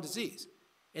that one disease.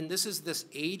 And this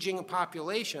aging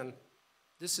population,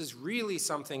 this is really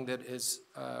something that is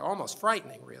almost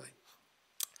frightening, really.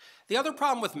 The other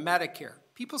problem with Medicare,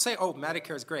 people say, oh,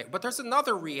 Medicare is great, but there's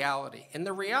another reality. And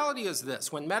the reality is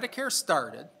this: when Medicare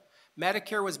started,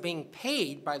 Medicare was being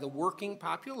paid by the working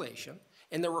population,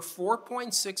 and there were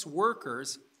 4.6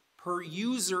 workers per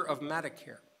user of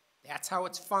Medicare. That's how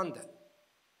it's funded.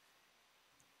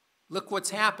 Look what's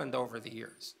happened over the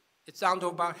years. It's down to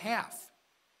about half.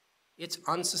 It's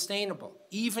unsustainable,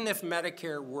 even if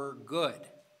Medicare were good.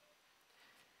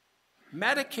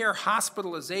 Medicare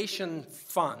hospitalization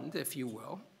fund, if you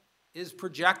will, is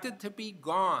projected to be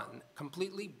gone,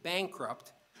 completely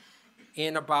bankrupt,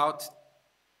 in about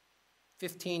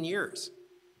 15 years.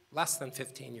 Less than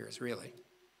 15 years, really.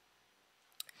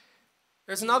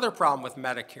 There's another problem with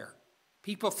Medicare.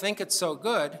 People think it's so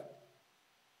good,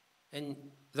 and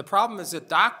the problem is that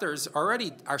doctors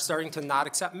already are starting to not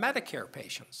accept Medicare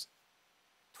patients.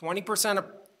 20% of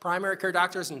primary care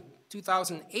doctors in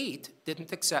 2008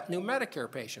 didn't accept new Medicare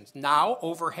patients. Now,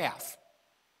 over half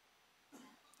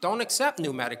don't accept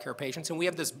new Medicare patients, and we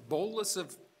have this bolus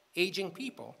of aging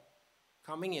people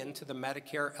coming into the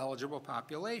Medicare-eligible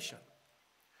population.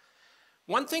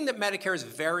 One thing that Medicare is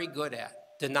very good at,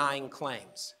 denying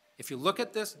claims. If you look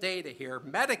at this data here,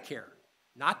 Medicare,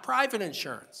 not private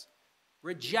insurance,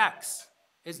 rejects,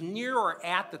 is near or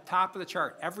at the top of the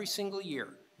chart every single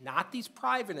year, not these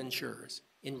private insurers,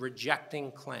 in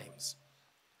rejecting claims.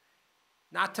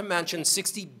 Not to mention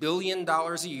 $60 billion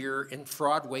a year in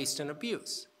fraud, waste, and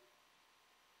abuse.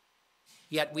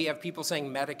 Yet we have people saying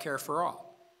Medicare for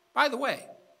all. By the way,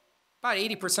 about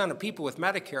 80% of people with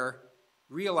Medicare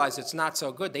realize it's not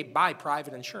so good. They buy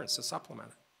private insurance to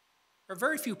supplement it. There are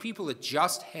very few people that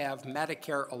just have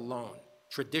Medicare alone,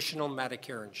 traditional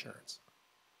Medicare insurance.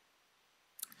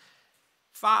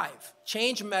 5,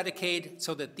 change Medicaid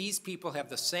so that these people have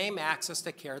the same access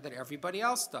to care that everybody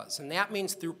else does, and that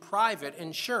means through private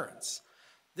insurance.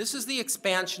 This is the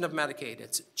expansion of Medicaid.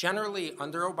 It's generally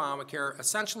under Obamacare,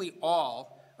 essentially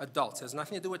all adults. It has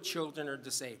nothing to do with children or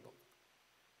disabled.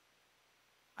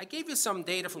 I gave you some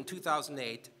data from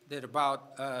 2008 that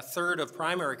about a third of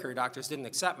primary care doctors didn't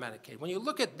accept Medicaid. When you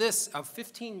look at this, of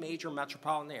 15 major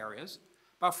metropolitan areas,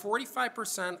 about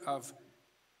 45% of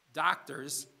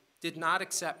doctors did not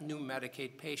accept new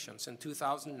Medicaid patients in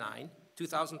 2009,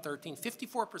 2013.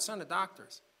 54% of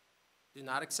doctors did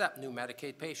not accept new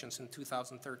Medicaid patients in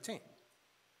 2013.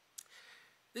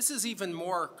 This is even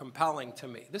more compelling to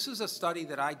me. This is a study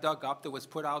that I dug up that was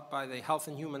put out by the Health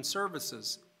and Human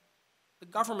Services, the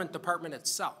government department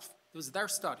itself. It was their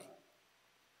study.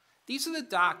 These are the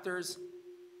doctors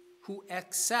who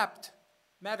accept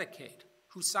Medicaid,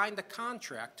 who signed a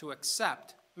contract to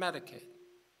accept Medicaid.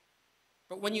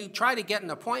 But when you try to get an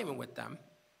appointment with them,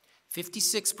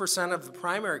 56% of the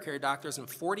primary care doctors and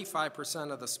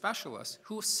 45% of the specialists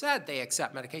who said they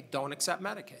accept Medicaid don't accept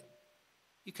Medicaid.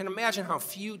 You can imagine how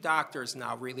few doctors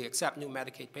now really accept new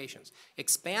Medicaid patients.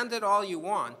 Expand it all you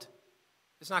want,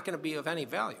 it's not going to be of any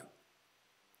value.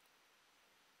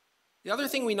 The other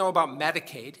thing we know about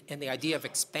Medicaid and the idea of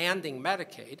expanding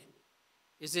Medicaid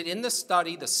is that in the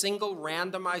study, the single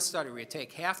randomized study where you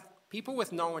take half people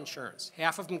with no insurance,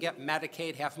 half of them get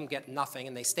Medicaid, half of them get nothing,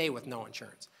 and they stay with no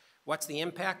insurance. What's the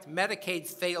impact? Medicaid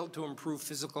failed to improve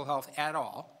physical health at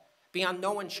all beyond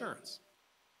no insurance.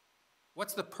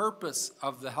 What's the purpose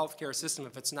of the healthcare system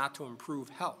if it's not to improve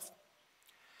health?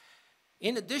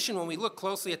 In addition, when we look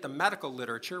closely at the medical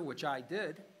literature, which I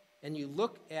did, and you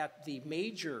look at the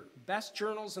major best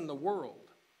journals in the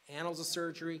world, Annals of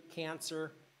Surgery,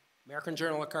 Cancer, American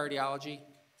Journal of Cardiology,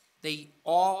 they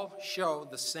all show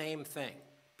the same thing.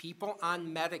 People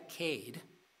on Medicaid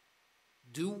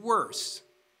do worse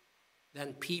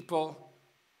than people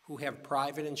who have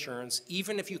private insurance,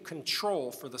 even if you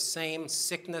control for the same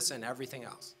sickness and everything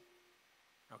else.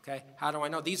 Okay? How do I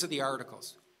know? These are the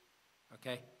articles.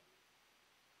 Okay?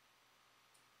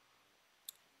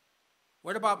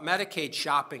 What about Medicaid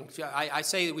shopping? I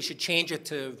say that we should change it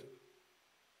to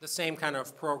the same kind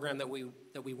of program that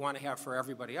we want to have for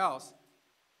everybody else.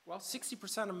 Well,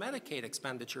 60% of Medicaid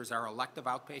expenditures are elective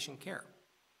outpatient care.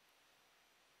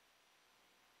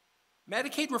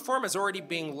 Medicaid reform is already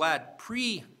being led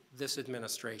pre this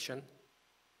administration,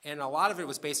 and a lot of it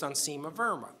was based on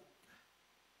SEMA-VERMA.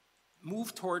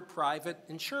 Move toward private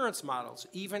insurance models,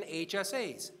 even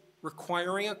HSAs,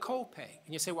 requiring a copay.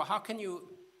 And you say, well, how can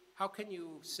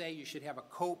you say you should have a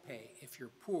copay if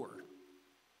you're poor?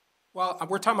 Well,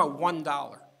 we're talking about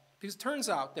 $1. Because it turns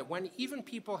out that when even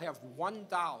people have $1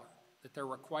 that they're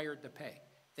required to pay,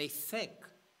 they think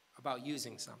about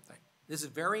using something. This is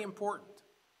very important.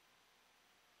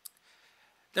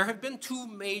 There have been 2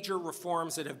 major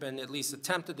reforms that have been at least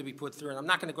attempted to be put through, and I'm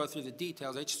not going to go through the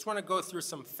details. I just want to go through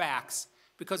some facts,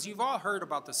 because you've all heard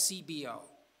about the CBO,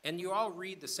 and you all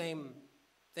read the same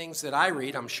things that I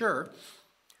read, I'm sure.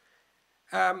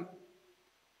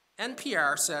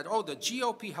 NPR said, oh, the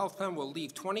GOP health plan will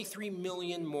leave 23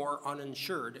 million more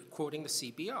uninsured, quoting the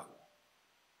CBO.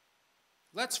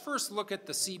 Let's first look at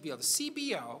the CBO. The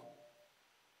CBO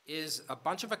is a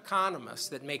bunch of economists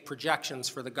that make projections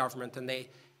for the government, and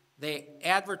they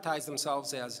advertise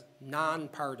themselves as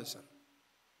nonpartisan.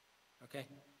 Okay?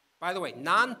 By the way,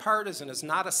 nonpartisan is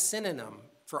not a synonym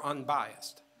for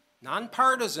unbiased.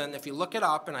 Nonpartisan, if you look it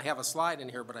up, and I have a slide in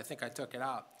here, but I think I took it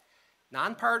out,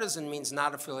 nonpartisan means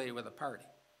not affiliated with a party.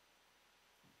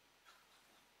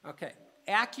 Okay,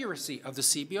 accuracy of the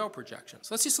CBO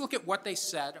projections. Let's just look at what they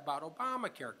said about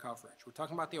Obamacare coverage. We're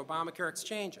talking about the Obamacare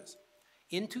exchanges.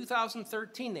 In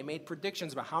 2013, they made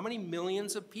predictions about how many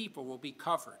millions of people will be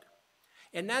covered.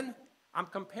 And then I'm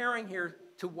comparing here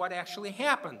to what actually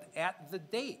happened at the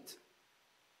date.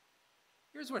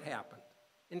 Here's what happened.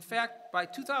 In fact, by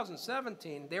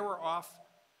 2017, they were off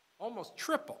almost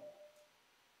triple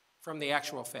from the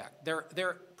actual fact.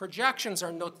 Their projections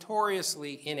are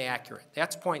notoriously inaccurate.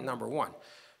 That's point number 1.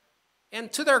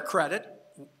 And to their credit,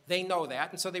 they know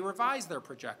that, and so they revised their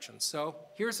projections. So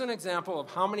here's an example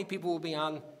of how many people will be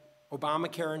on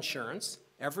Obamacare insurance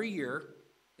every year.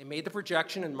 They made the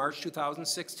projection in March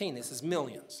 2016. This is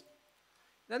millions.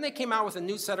 Then they came out with a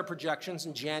new set of projections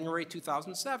in January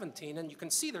 2017, and you can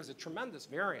see there's a tremendous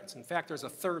variance. In fact, there's a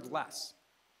third less,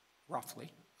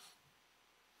 roughly.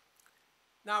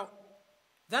 Now,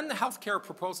 then the healthcare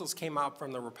proposals came out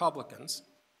from the Republicans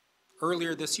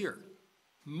earlier this year,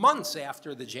 months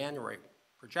after the January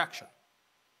projection.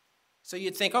 So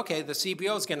you'd think, okay, the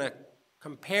CBO is going to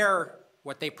compare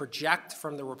what they project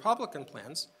from the Republican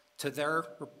plans to their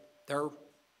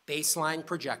baseline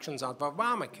projections of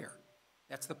Obamacare.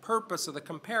 That's the purpose of the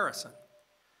comparison.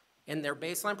 And their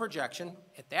baseline projection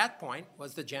at that point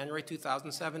was the January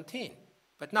 2017.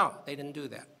 But no, they didn't do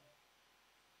that.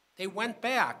 They went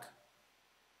back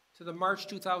to the March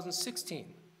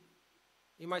 2016.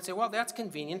 You might say, well, that's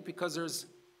convenient because there's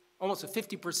almost a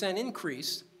 50%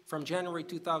 increase from January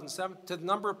 2007 to the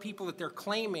number of people that they're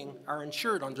claiming are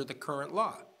insured under the current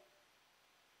law.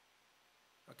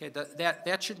 Okay,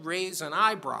 that should raise an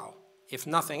eyebrow, if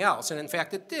nothing else, and in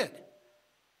fact it did.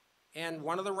 And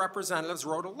one of the representatives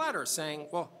wrote a letter saying,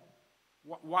 well,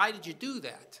 why did you do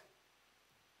that?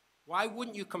 Why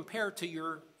wouldn't you compare to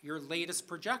your latest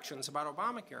projections about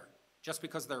Obamacare? Just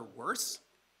because they're worse?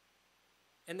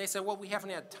 And they said, well, we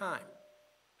haven't had time.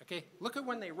 Okay, look at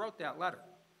when they wrote that letter.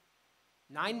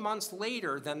 9 months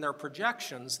later than their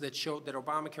projections that showed that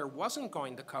Obamacare wasn't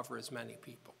going to cover as many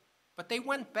people. But they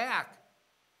went back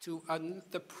to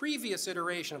the previous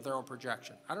iteration of their own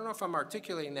projection. I don't know if I'm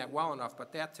articulating that well enough,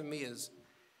 but that to me is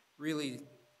really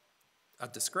a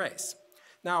disgrace.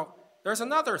 Now, there's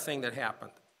another thing that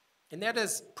happened, and that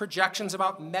is projections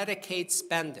about Medicaid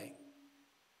spending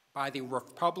by the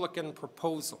Republican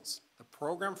proposals, the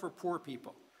program for poor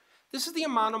people. This is the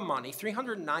amount of money,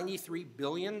 $393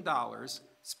 billion,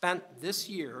 spent this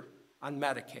year on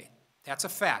Medicaid. That's a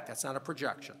fact, that's not a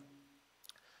projection.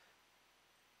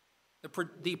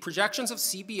 The projections of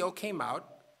CBO came out,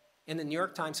 and the New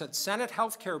York Times said, Senate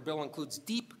health care bill includes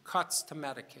deep cuts to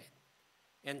Medicaid.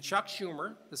 And Chuck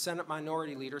Schumer, the Senate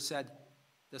minority leader, said,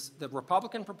 the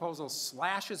Republican proposal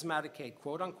slashes Medicaid,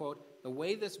 quote unquote, the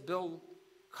way this bill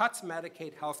cuts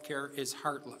Medicaid health care is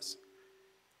heartless.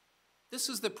 This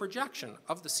is the projection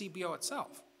of the CBO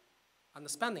itself on the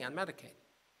spending on Medicaid.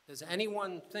 Does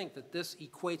anyone think that this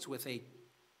equates with a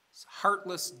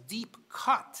heartless, deep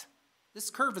cut? This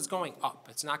curve is going up.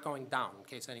 It's not going down, in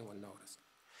case anyone noticed.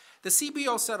 The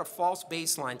CBO set a false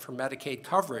baseline for Medicaid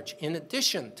coverage in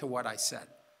addition to what I said.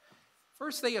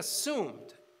 First, they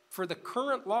assumed for the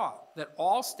current law that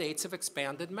all states have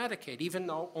expanded Medicaid, even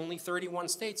though only 31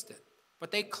 states did.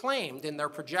 But they claimed in their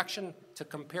projection to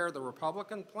compare the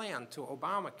Republican plan to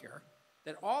Obamacare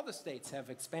that all the states have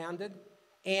expanded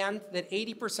and that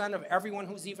 80% of everyone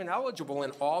who's even eligible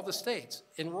in all the states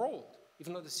enrolled,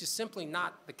 even though this is simply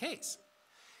not the case.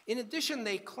 In addition,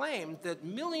 they claimed that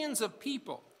millions of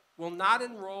people will not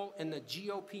enroll in the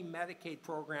GOP Medicaid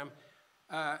program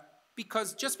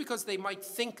just because they might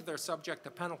think they're subject to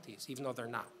penalties, even though they're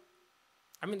not.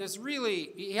 I mean, there's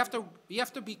really, you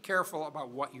have to be careful about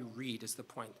what you read is the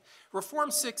point.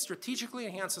 Reform 6 strategically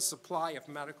enhances supply of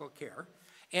medical care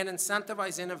and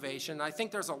incentivize innovation. I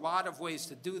think there's a lot of ways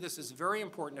to do this. It's very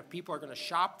important if people are going to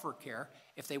shop for care.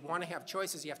 If they want to have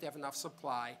choices, you have to have enough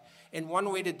supply. And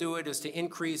one way to do it is to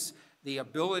increase the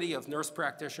ability of nurse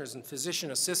practitioners and physician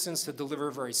assistants to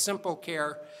deliver very simple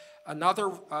care.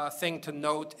 Another thing to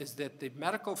note is that the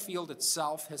medical field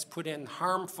itself has put in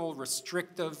harmful,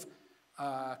 restrictive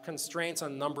constraints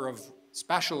on the number of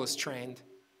specialists trained,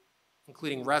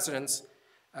 including residents,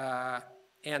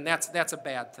 and that's a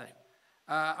bad thing.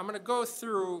 I'm going to go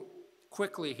through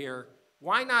quickly here.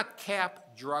 Why not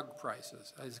cap drug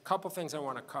prices? There's a couple things I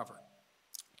want to cover.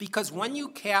 Because when you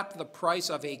cap the price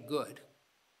of a good,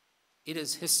 it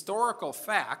is historical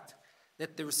fact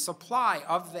that the supply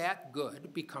of that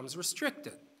good becomes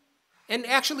restricted. And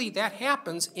actually, that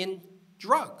happens in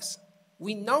drugs.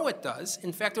 We know it does.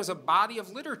 In fact, there's a body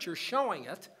of literature showing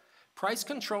it. Price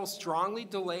controls strongly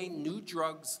delay new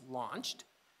drugs launched,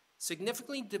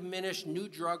 significantly diminish new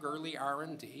drug early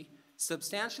R&D,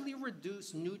 substantially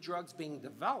reduce new drugs being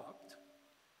developed,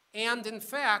 and in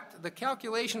fact, the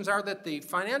calculations are that the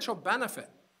financial benefit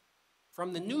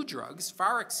from the new drugs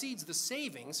far exceeds the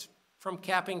savings from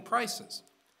capping prices.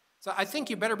 So I think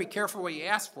you better be careful what you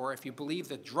ask for if you believe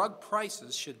that drug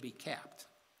prices should be capped.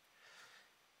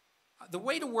 The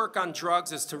way to work on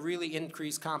drugs is to really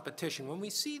increase competition. When we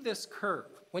see this curve,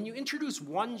 when you introduce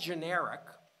one generic,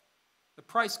 the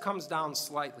price comes down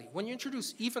slightly. When you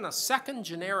introduce even a second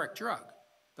generic drug,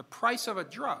 the price of a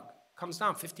drug comes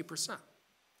down 50%.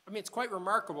 I mean, it's quite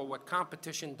remarkable what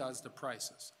competition does to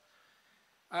prices.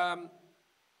 I'm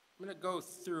going to go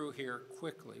through here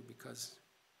quickly because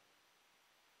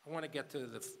I want to get to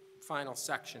the final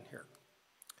section here.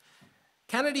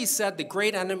 Kennedy said the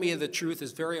great enemy of the truth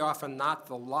is very often not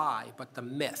the lie, but the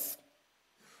myth.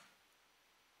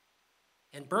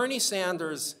 And Bernie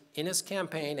Sanders, in his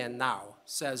campaign and now,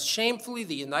 says, shamefully,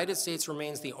 the United States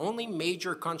remains the only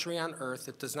major country on earth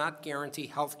that does not guarantee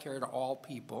health care to all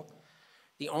people.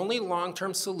 The only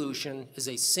long-term solution is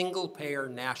a single-payer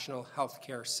national health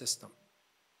care system.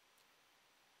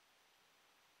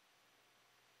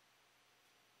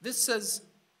 This says,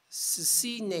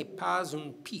 ceci n'est pas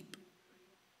un pipe,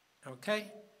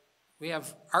 okay? We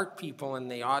have art people in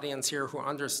the audience here who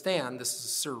understand this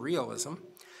is surrealism,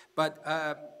 but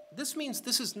this means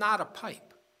this is not a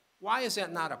pipe. Why is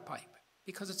that not a pipe?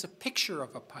 Because it's a picture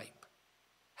of a pipe.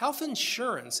 Health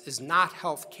insurance is not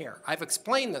health care. I've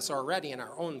explained this already in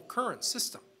our own current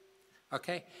system,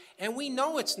 okay? And we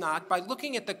know it's not by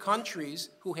looking at the countries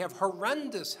who have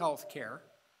horrendous health care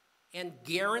and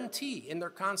guarantee in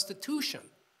their constitution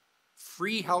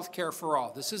free health care for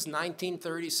all. This is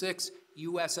 1936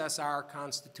 USSR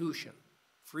Constitution,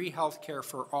 free health care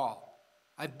for all.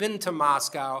 I've been to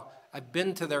Moscow, I've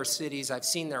been to their cities, I've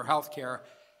seen their health care.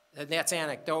 That's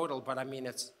anecdotal, but I mean,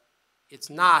 it's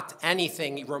not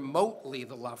anything remotely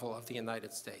the level of the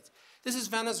United States. This is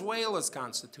Venezuela's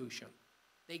constitution.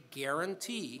 They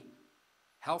guarantee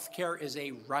health care is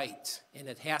a right, and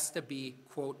it has to be,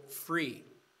 quote, free.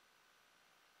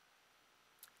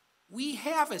 We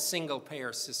have a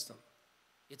single-payer system.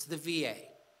 It's the VA.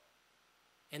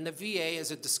 And the VA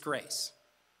is a disgrace.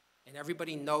 And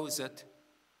everybody knows it.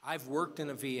 I've worked in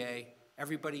a VA.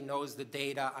 Everybody knows the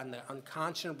data on the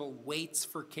unconscionable waits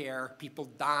for care, people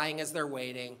dying as they're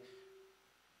waiting.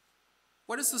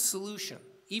 What is the solution?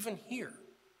 Even here,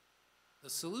 the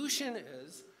solution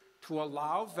is to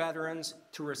allow veterans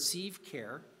to receive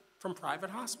care from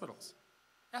private hospitals.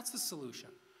 That's the solution.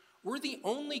 We're the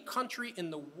only country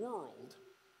in the world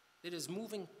that is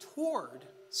moving toward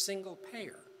single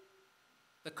payer.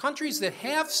 The countries that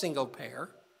have single payer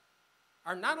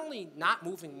are not only not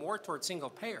moving more toward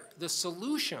single payer, the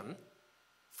solution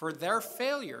for their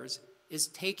failures is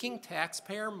taking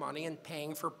taxpayer money and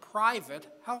paying for private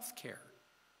health care.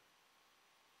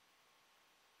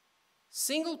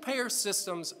 Single payer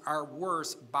systems are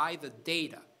worse by the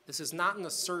data. This is not an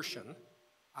assertion.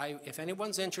 If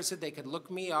anyone's interested, they could look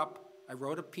me up. I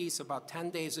wrote a piece about 10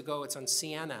 days ago. It's on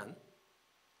CNN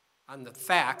on the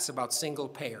facts about single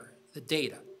payer, the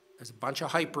data. There's a bunch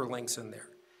of hyperlinks in there.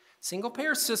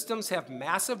 Single-payer systems have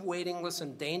massive waiting lists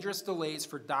and dangerous delays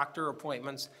for doctor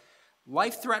appointments,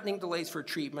 life-threatening delays for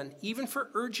treatment, even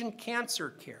for urgent cancer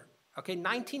care. Okay,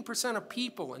 19% of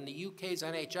people in the UK's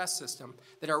NHS system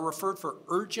that are referred for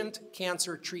urgent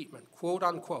cancer treatment, quote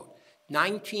unquote,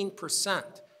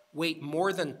 19% wait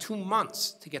more than 2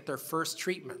 months to get their first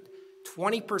treatment.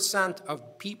 20%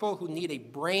 of people who need a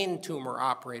brain tumor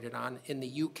operated on in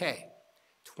the UK,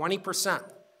 20%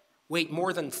 wait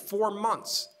more than 4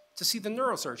 months to see the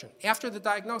neurosurgeon after the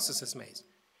diagnosis is made.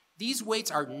 These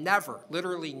waits are never,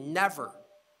 literally never,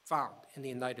 found in the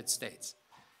United States.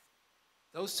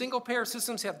 Those single-payer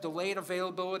systems have delayed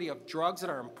availability of drugs that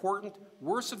are important,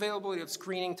 worse availability of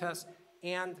screening tests,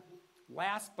 and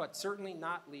last but certainly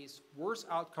not least, worse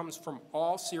outcomes from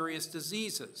all serious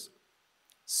diseases.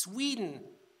 Sweden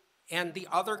and the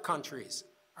other countries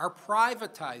are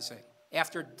privatizing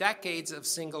after decades of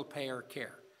single-payer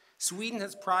care. Sweden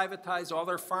has privatized all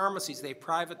their pharmacies. They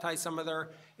privatized some of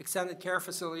their extended care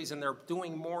facilities, and they're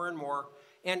doing more and more.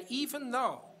 And even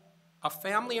though a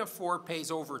family of 4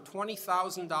 pays over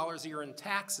 $20,000 a year in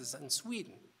taxes in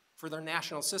Sweden for their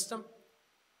national system,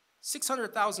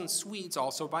 600,000 Swedes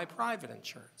also buy private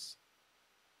insurance.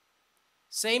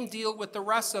 Same deal with the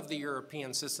rest of the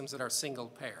European systems that are single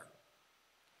payer.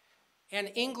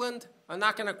 And England, I'm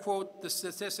not going to quote the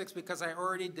statistics because I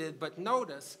already did, but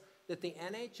notice that the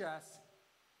NHS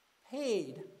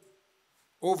paid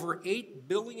over $8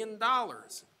 billion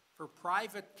for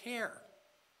private care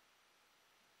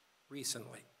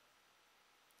recently.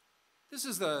 This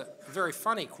is a very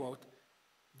funny quote.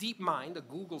 DeepMind, a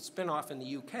Google spinoff in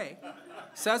the UK,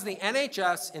 says the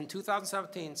NHS in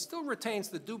 2017 still retains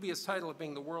the dubious title of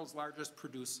being the world's largest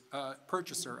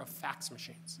purchaser of fax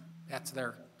machines. That's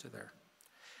there to there.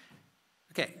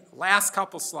 Okay, last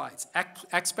couple slides.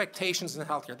 Expectations in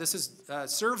healthcare. This is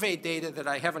survey data that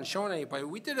I haven't shown anybody.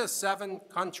 We did a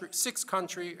 6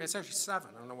 country, it's actually 7.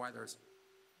 I don't know why there's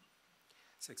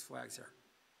 6 flags here.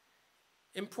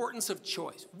 Importance of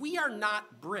choice. We are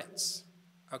not Brits,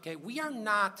 okay? We are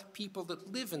not people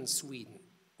that live in Sweden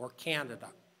or Canada.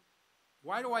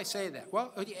 Why do I say that?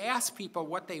 Well, you ask people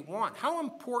what they want. How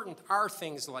important are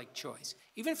things like choice?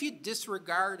 Even if you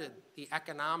disregarded the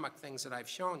economic things that I've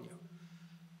shown you.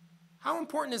 How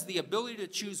important is the ability to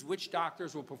choose which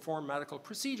doctors will perform medical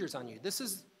procedures on you? This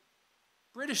is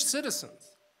British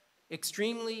citizens.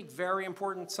 Extremely, very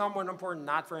important, somewhat important,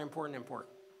 not very important,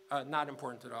 not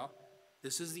important at all.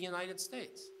 This is the United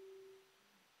States.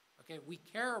 Okay, we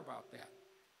care about that.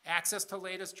 Access to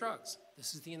latest drugs.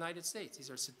 This is the United States. These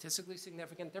are statistically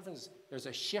significant differences. There's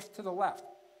a shift to the left.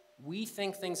 We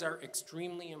think things are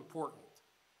extremely important.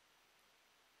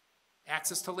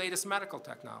 Access to latest medical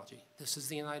technology. This is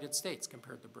the United States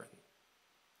compared to Britain.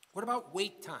 What about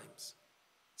wait times?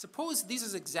 Suppose, this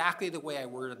is exactly the way I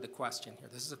worded the question here.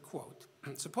 This is a quote.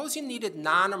 Suppose you needed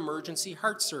non-emergency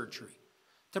heart surgery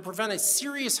to prevent a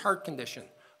serious heart condition.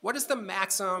 What is the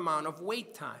maximum amount of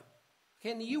wait time?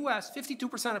 Okay, in the US,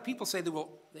 52% of people say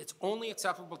it's only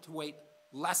acceptable to wait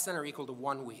less than or equal to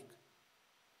 1 week.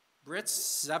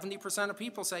 Brits, 70% of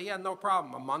people say, yeah, no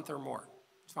problem, a month or more.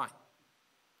 It's fine.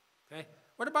 Okay?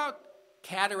 What about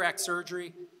cataract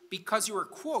surgery because you were,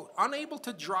 quote, unable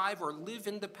to drive or live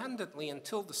independently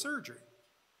until the surgery?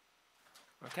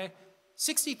 Okay?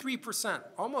 63%,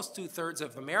 almost 2/3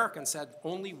 of Americans said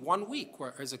only 1 week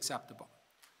is acceptable.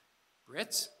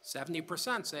 Brits,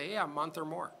 70% say, yeah, a month or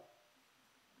more.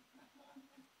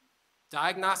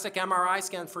 Diagnostic MRI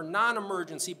scan for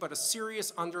non-emergency but a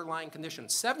serious underlying condition.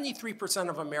 73%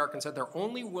 of Americans said they're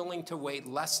only willing to wait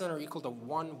less than or equal to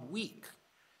 1 week.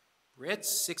 Brits,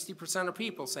 60% of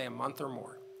people say a month or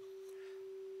more.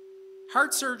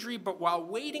 Heart surgery, but while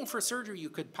waiting for surgery, you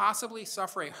could possibly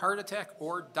suffer a heart attack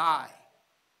or die.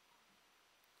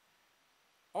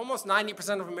 Almost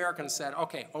 90% of Americans said,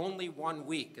 okay, only 1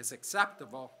 week is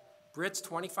acceptable. Brits,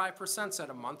 25% said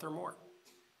a month or more.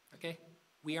 Okay?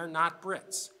 We are not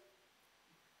Brits.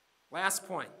 Last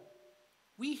point.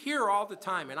 We hear all the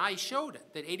time, and I showed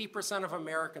it, that 80% of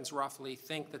Americans roughly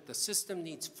think that the system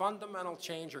needs fundamental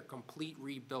change or complete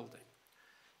rebuilding.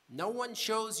 No one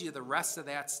shows you the rest of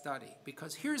that study,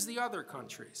 because here's the other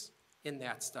countries in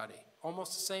that study.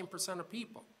 Almost the same percent of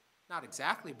people, not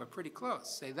exactly, but pretty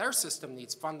close, say their system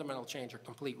needs fundamental change or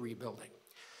complete rebuilding.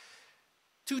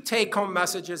 2 take-home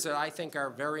messages that I think are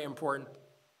very important.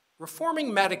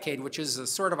 Reforming Medicaid, which is a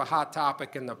sort of a hot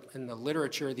topic in the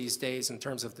literature these days in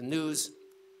terms of the news.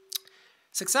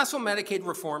 Successful Medicaid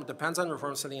reform depends on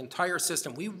reforms to the entire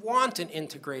system. We want an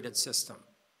integrated system.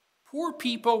 Poor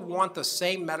people want the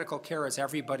same medical care as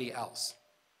everybody else.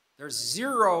 There's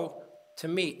zero, to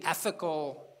me,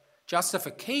 ethical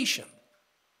justification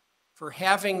for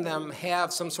having them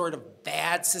have some sort of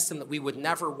bad system that we would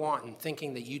never want and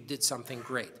thinking that you did something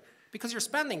great. Because you're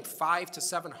spending $500 to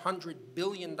 $700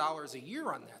 billion a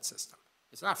year on that system.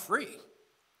 It's not free.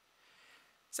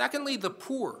 Secondly, the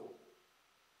poor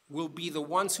will be the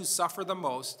ones who suffer the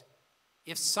most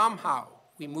if somehow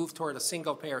we move toward a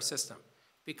single-payer system,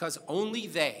 because only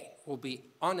they will be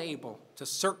unable to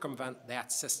circumvent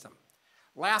that system.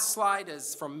 Last slide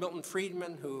is from Milton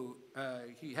Friedman, who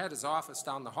he had his office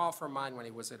down the hall from mine when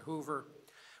he was at Hoover.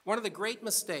 One of the great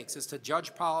mistakes is to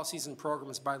judge policies and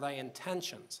programs by their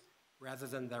intentions rather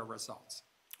than their results.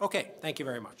 Okay, thank you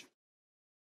very much.